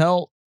 injured as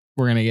hell.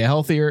 We're going to get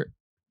healthier.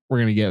 We're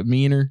going to get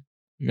meaner.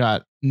 We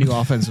got new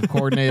offensive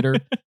coordinator.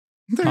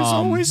 There's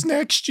always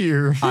next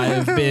year. I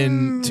have a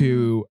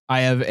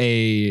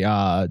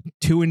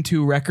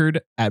 2-2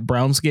 record at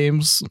Browns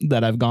games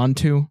that I've gone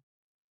to.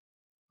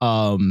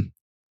 And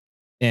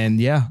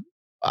yeah,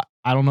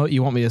 I don't know what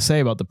you want me to say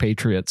about the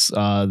Patriots.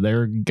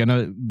 They're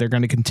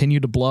gonna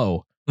continue to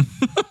blow.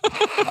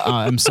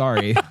 I'm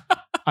sorry.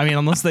 I mean,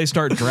 unless they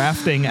start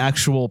drafting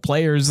actual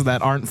players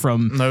that aren't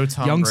from No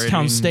Tom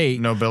Youngstown Brady,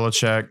 State. No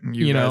Belichick.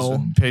 You guys,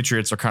 know,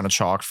 Patriots are kind of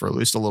chalked for at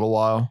least a little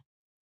while.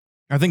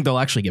 I think they'll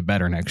actually get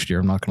better next year.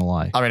 I'm not gonna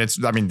lie.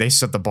 I mean, they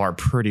set the bar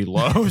pretty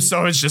low,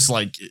 so it's just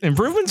like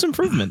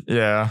Improvement.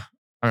 Yeah.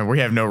 I mean, we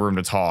have no room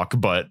to talk,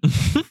 but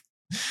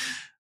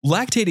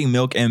Lactating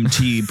Milk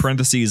MT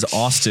parentheses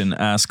Austin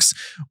asks,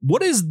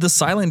 what is the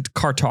silent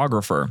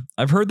cartographer?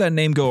 I've heard that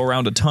name go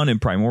around a ton in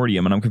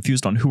Primordium, and I'm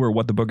confused on who or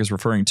what the book is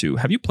referring to.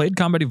 Have you played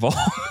Combat Evolved?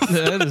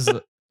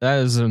 That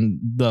is in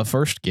the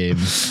first game.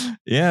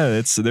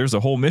 Yeah, there's a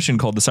whole mission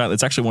called the Silent.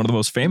 It's actually one of the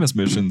most famous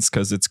missions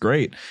because it's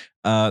great.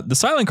 The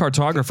Silent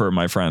Cartographer,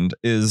 my friend,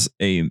 is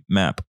a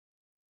map.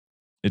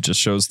 It just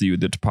shows you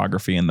the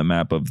topography and the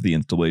map of the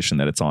installation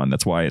that it's on.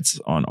 That's why it's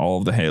on all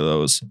of the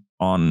Halos,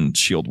 on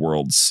Shield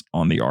Worlds,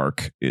 on the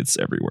Ark. It's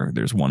everywhere.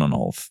 There's one on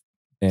all of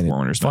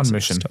Forerunners. Fun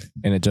mission.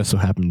 And it just so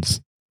happens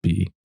to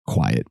be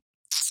quiet.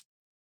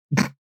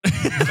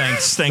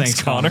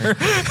 Thanks, Connor.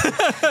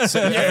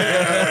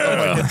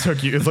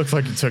 It looked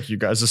like it took you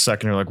guys a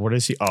second. You're like, what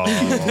is he? Oh.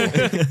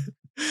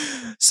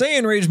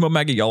 Saiyan Rage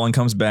Momega Yulin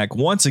comes back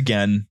once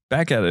again,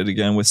 back at it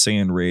again with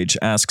Saiyan Rage,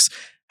 asks,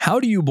 how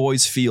do you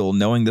boys feel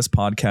knowing this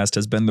podcast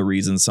has been the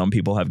reason some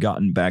people have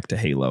gotten back to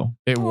Halo?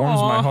 It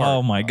warms my heart.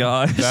 Oh my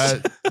gosh.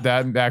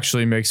 That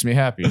actually makes me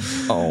happy.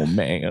 Oh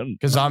man.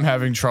 Because I'm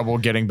having trouble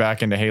getting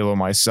back into Halo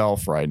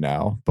myself right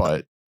now.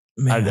 But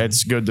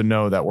it's good to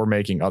know that we're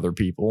making other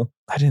people.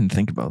 I didn't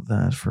think about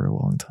that for a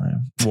long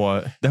time.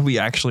 What? That we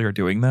actually are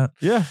doing that?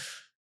 Yeah.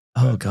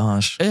 Oh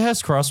gosh. It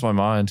has crossed my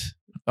mind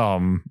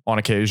on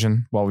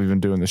occasion while we've been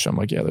doing this show. I'm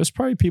like, yeah, there's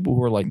probably people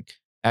who are like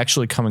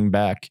actually coming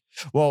back.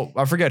 Well,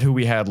 I forget who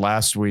we had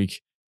last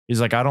week. He's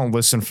like, I don't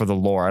listen for the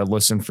lore. I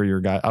listen for your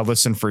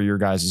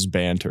guys'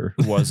 banter.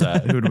 Who was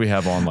that? Who did we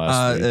have on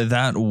last week?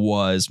 That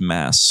was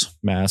Mass.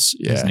 Mass.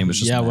 Yeah. His name was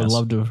just I would Mass.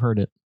 love to have heard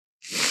it.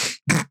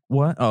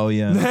 What? Oh,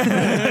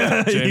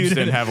 yeah. James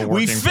didn't have a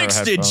We working pair of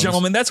fixed it, headphones.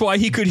 gentlemen. That's why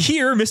he could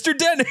hear Mr.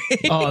 Denny.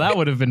 Oh, that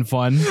would have been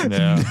fun.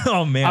 Yeah.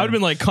 Oh, man. I would have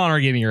been like, Connor,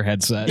 give me your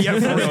headset. Yeah,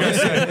 for real.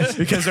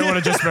 Because it would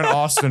have just been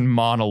Austin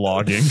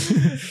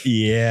monologuing.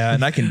 Yeah,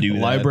 and I can do that.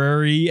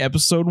 Library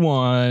episode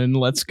 1.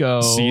 Let's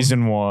go.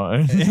 Season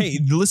 1. Hey,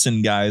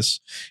 listen, guys.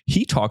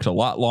 He talked a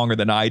lot longer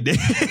than I did.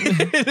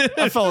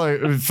 I felt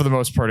like for the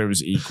most part it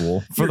was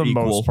equal. For You're the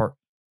equal. most part.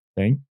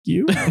 Thank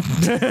you.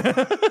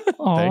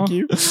 Thank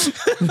you.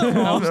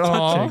 That was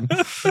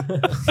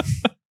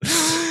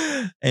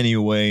touching.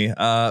 Anyway,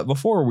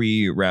 before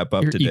we wrap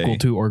up You're today, equal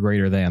to or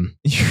greater than.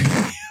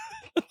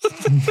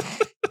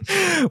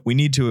 we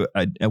need to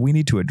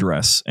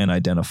address and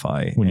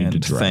identify We need and to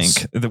dress. thank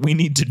that we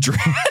need to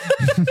dress.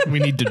 We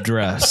need to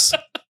dress.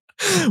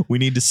 We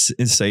need to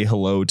say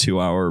hello to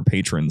our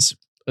patrons.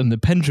 In the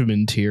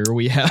Benjamin tier,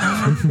 we have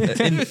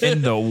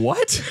in the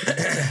what?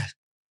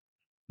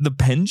 The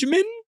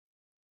Benjamin?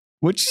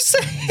 What'd you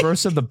say?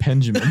 Verse of the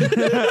Benjamin. In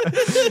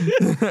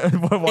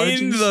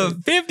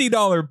the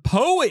 $50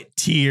 poet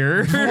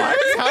tier. What?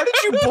 How did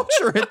you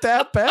butcher it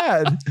that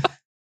bad?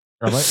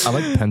 I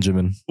like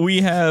Benjamin.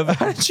 We have.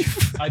 How did you?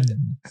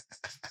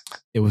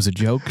 It was a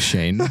joke,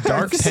 Shane.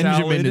 Dark Salad.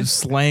 Benjamin is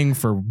slang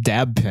for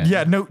dab pen.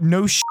 Yeah,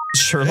 no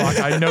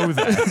Sherlock. I know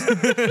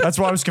that. That's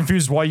why I was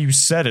confused why you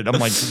said it. I'm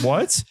like,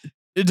 what?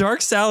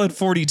 Dark Salad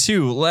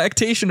 42,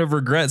 Lactation of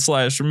Regret /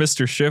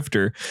 Mr.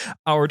 Shifter.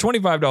 Our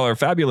 $25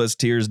 fabulous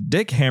tiers,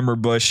 Dick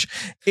Hammerbush.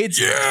 It's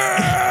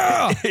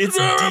it's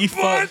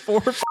default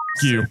for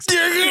You.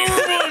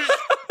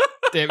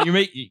 Damn,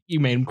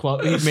 you made him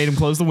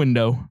close the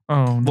window.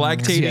 Oh, no.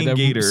 Lactating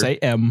Gator. Say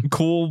M.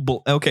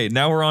 Okay,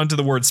 now we're on to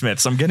the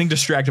wordsmiths. I'm getting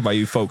distracted by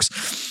you folks.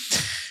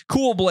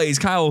 Cool Blaze,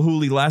 Kyle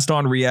Hooley, Last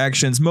On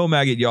Reactions, Mo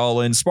Maggot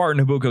Yallin,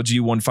 Spartan Habuko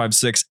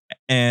G156,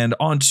 and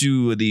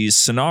onto the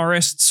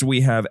scenarists,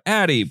 we have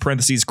Addy,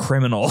 parentheses,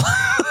 criminal.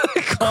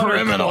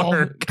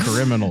 Criminal.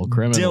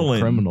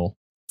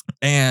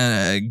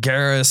 And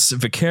Garrus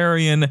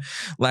Vicarian,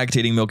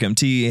 Lactating Milk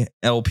MT,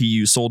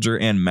 LPU Soldier,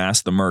 and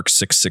Mass the Merc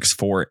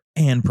 664,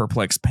 and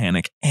Perplex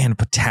Panic, and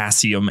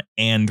Potassium,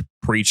 and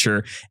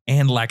Preacher,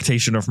 and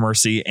Lactation of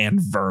Mercy, and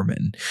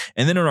Vermin.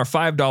 And then in our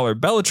 $5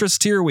 Bellatrix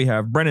tier, we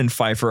have Brennan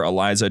Pfeiffer,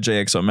 Eliza,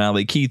 JX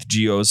O'Malley, Keith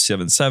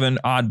Geo77,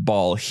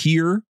 Oddball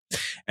here.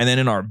 And then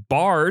in our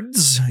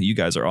bards, you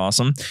guys are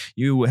awesome.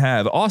 You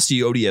have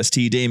Aussie,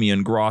 ODST,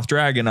 Damian Groth,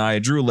 Dragon Eye,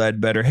 Drew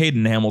Ledbetter,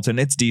 Hayden Hamilton,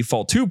 It's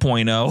Default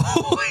 2.0.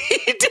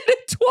 He did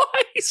it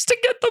twice to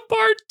get the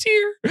bard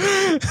tier.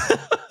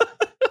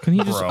 Can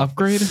he just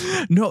upgrade?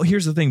 No,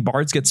 here's the thing.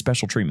 Bards get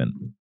special treatment.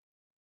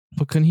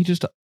 But can he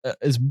just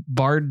is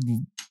Bard?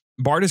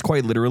 Bard is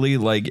quite literally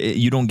like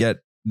you don't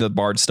get the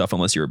Bard stuff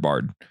unless you're a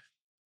Bard.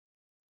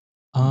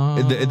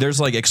 There's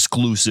like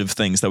exclusive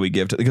things that we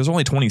give to. There's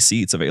only 20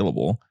 seats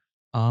available.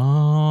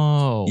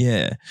 Oh,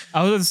 Yeah.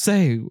 I was going to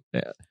say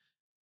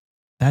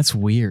that's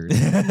weird.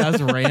 That's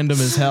random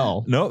as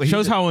hell. No, it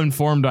shows how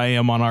informed I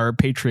am on our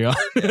Patreon.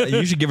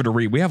 You should give it a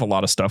read. We have a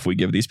lot of stuff we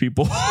give these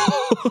people.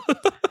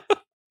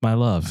 My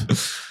love.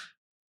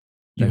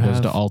 That goes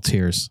to all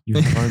tiers.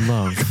 You have our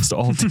love. Goes to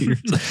all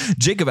tiers.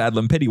 Jacob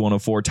Adlam, Pity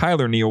 104,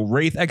 Tyler Neal,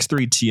 Wraith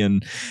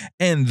X3TN,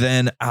 and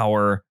then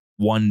our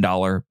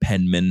 $1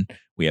 penman.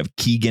 We have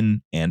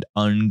Keegan and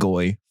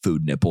Ungoy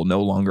Food Nipple,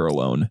 no longer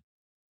alone.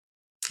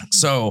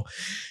 So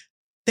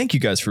thank you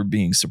guys for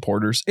being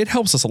supporters. It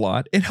helps us a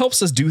lot. It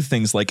helps us do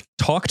things like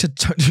talk to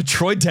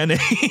Troy Dene,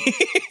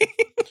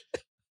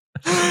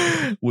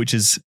 which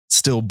is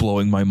still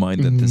blowing my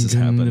mind that this has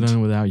happened.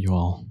 Done without you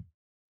all.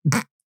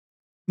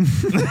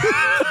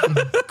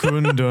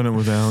 Couldn't have done it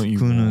without you.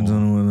 Couldn't have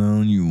done it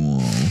without you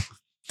all.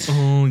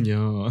 Oh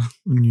yeah.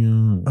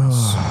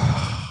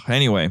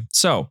 Anyway,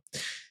 so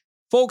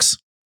folks,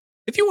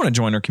 if you want to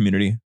join our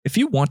community, if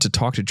you want to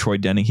talk to Troy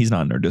Denny, he's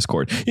not in our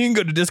Discord. You can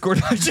go to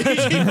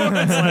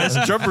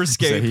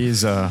discord.gg/jumperscape. So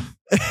he's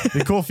It'd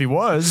be cool if he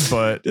was,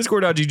 but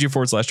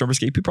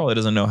Discord.gg/JumperScape. He probably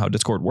doesn't know how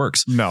Discord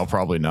works. No,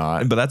 probably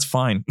not. But that's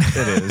fine.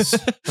 It is.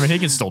 I mean, he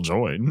can still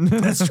join.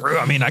 That's true.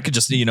 I mean, I could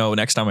just,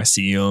 next time I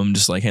see him,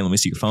 just like, hey, let me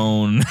see your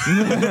phone.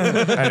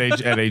 at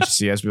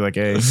HCS, be like,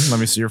 hey, let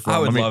me see your phone. I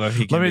would love if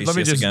he could let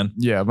me just again.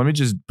 Yeah, let me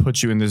just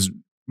put you in this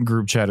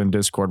group chat in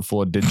Discord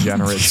full of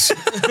degenerates.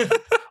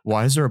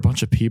 Why is there a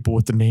bunch of people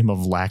with the name of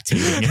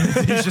lactating?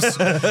 He's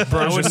just,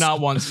 I would not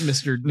want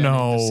Mr.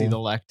 Denning to see the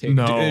lactating.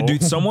 No.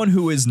 Dude, someone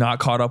who is not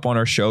caught up on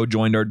our show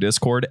joined our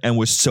Discord and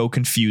was so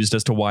confused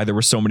as to why there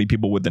were so many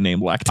people with the name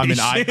lactation.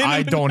 I mean,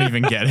 I don't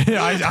even get it.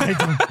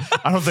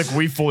 I don't think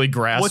we fully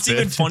grasp What's it.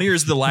 even funnier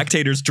is the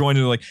lactators joined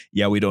and they're like,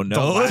 yeah, we don't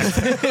know.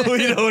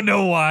 We don't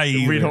know why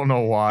either. We don't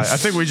know why. I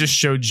think we just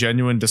showed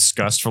genuine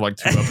disgust for like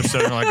 2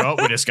 episodes. We're like, oh,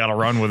 we just got to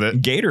run with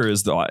it. Gator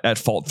is at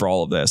fault for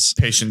all of this.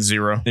 Patient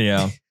zero.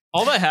 Yeah.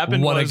 All that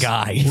happened What a was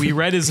guy. we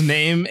read his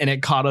name and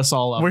it caught us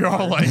all up. We were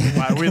all like,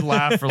 we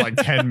laughed for like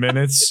 10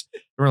 minutes.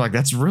 We were like,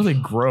 that's really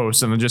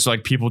gross. And then just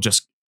like people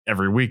just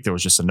every week there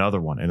was just another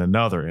one and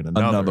another and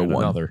another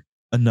one.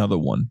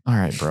 All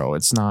right, bro.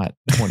 It's not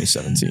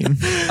 2017.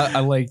 I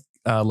like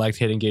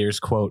Lactating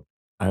Gator's quote.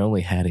 I only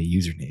had a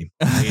username.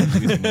 I had a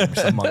username or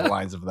something along the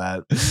lines of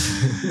that.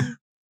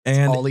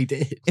 And all he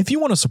did. if you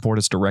want to support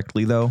us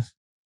directly, though,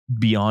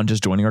 beyond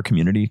just joining our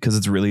community, because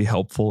it's really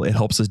helpful. It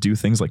helps us do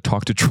things like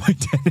talk to Troy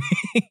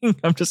Denning.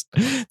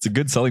 It's a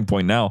good selling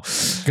point now.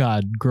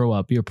 God, grow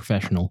up. You're a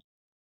professional.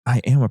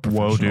 I am a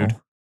professional. Whoa, dude.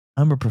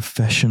 I'm a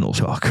professional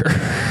talker.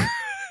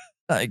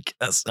 I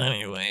guess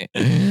anyway.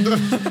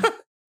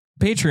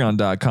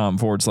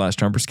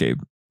 Patreon.com/JumperScape.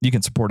 You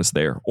can support us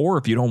there. Or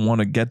if you don't want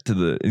to get to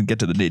the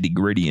nitty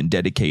gritty and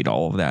dedicate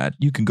all of that,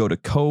 you can go to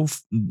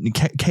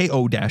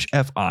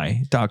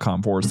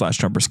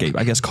ko-fi.com/JumperScape.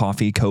 I guess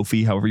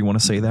Ko-fi, however you want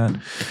to say that.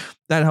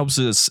 That helps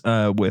us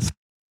with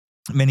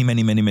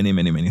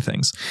many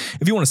things.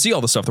 If you want to see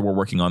all the stuff that we're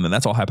working on, then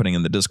that's all happening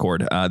in the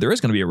Discord. There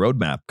is going to be a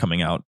roadmap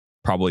coming out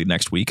probably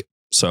next week.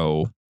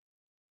 So,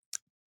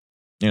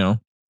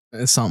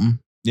 it's something.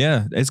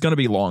 Yeah, it's going to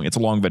be long. It's a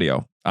long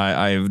video.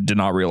 I did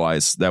not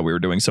realize that we were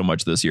doing so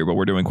much this year, but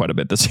we're doing quite a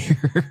bit this year.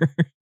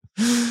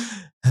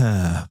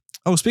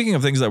 Oh, speaking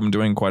of things that I'm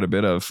doing quite a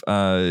bit of,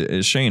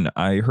 is Shane.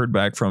 I heard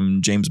back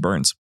from James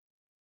Burns.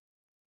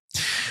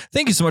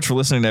 Thank you so much for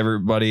listening to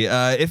everybody.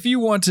 If you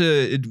want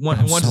to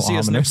see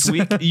us next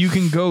week, you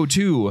can go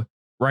to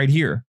right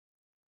here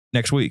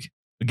next week.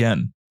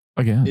 Again.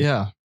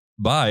 Yeah.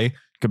 Bye.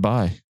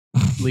 Goodbye.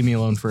 Leave me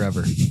alone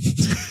forever.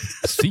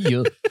 See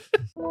you.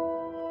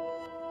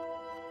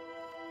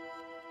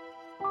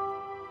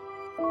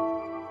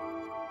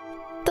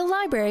 The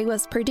library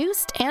was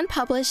produced and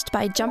published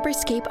by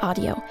JumperScape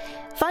Audio.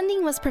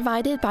 Funding was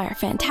provided by our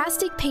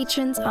fantastic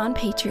patrons on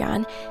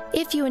Patreon.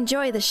 If you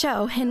enjoy the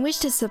show and wish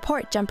to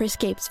support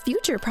JumperScape's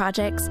future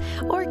projects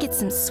or get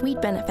some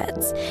sweet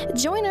benefits,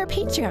 join our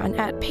Patreon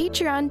at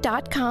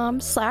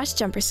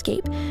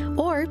patreon.com/JumperScape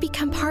or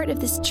become part of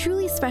this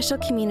truly special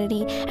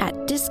community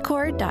at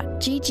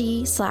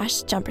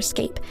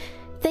discord.gg/JumperScape.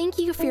 Thank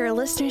you for your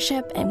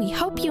listenership, and we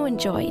hope you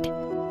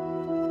enjoyed.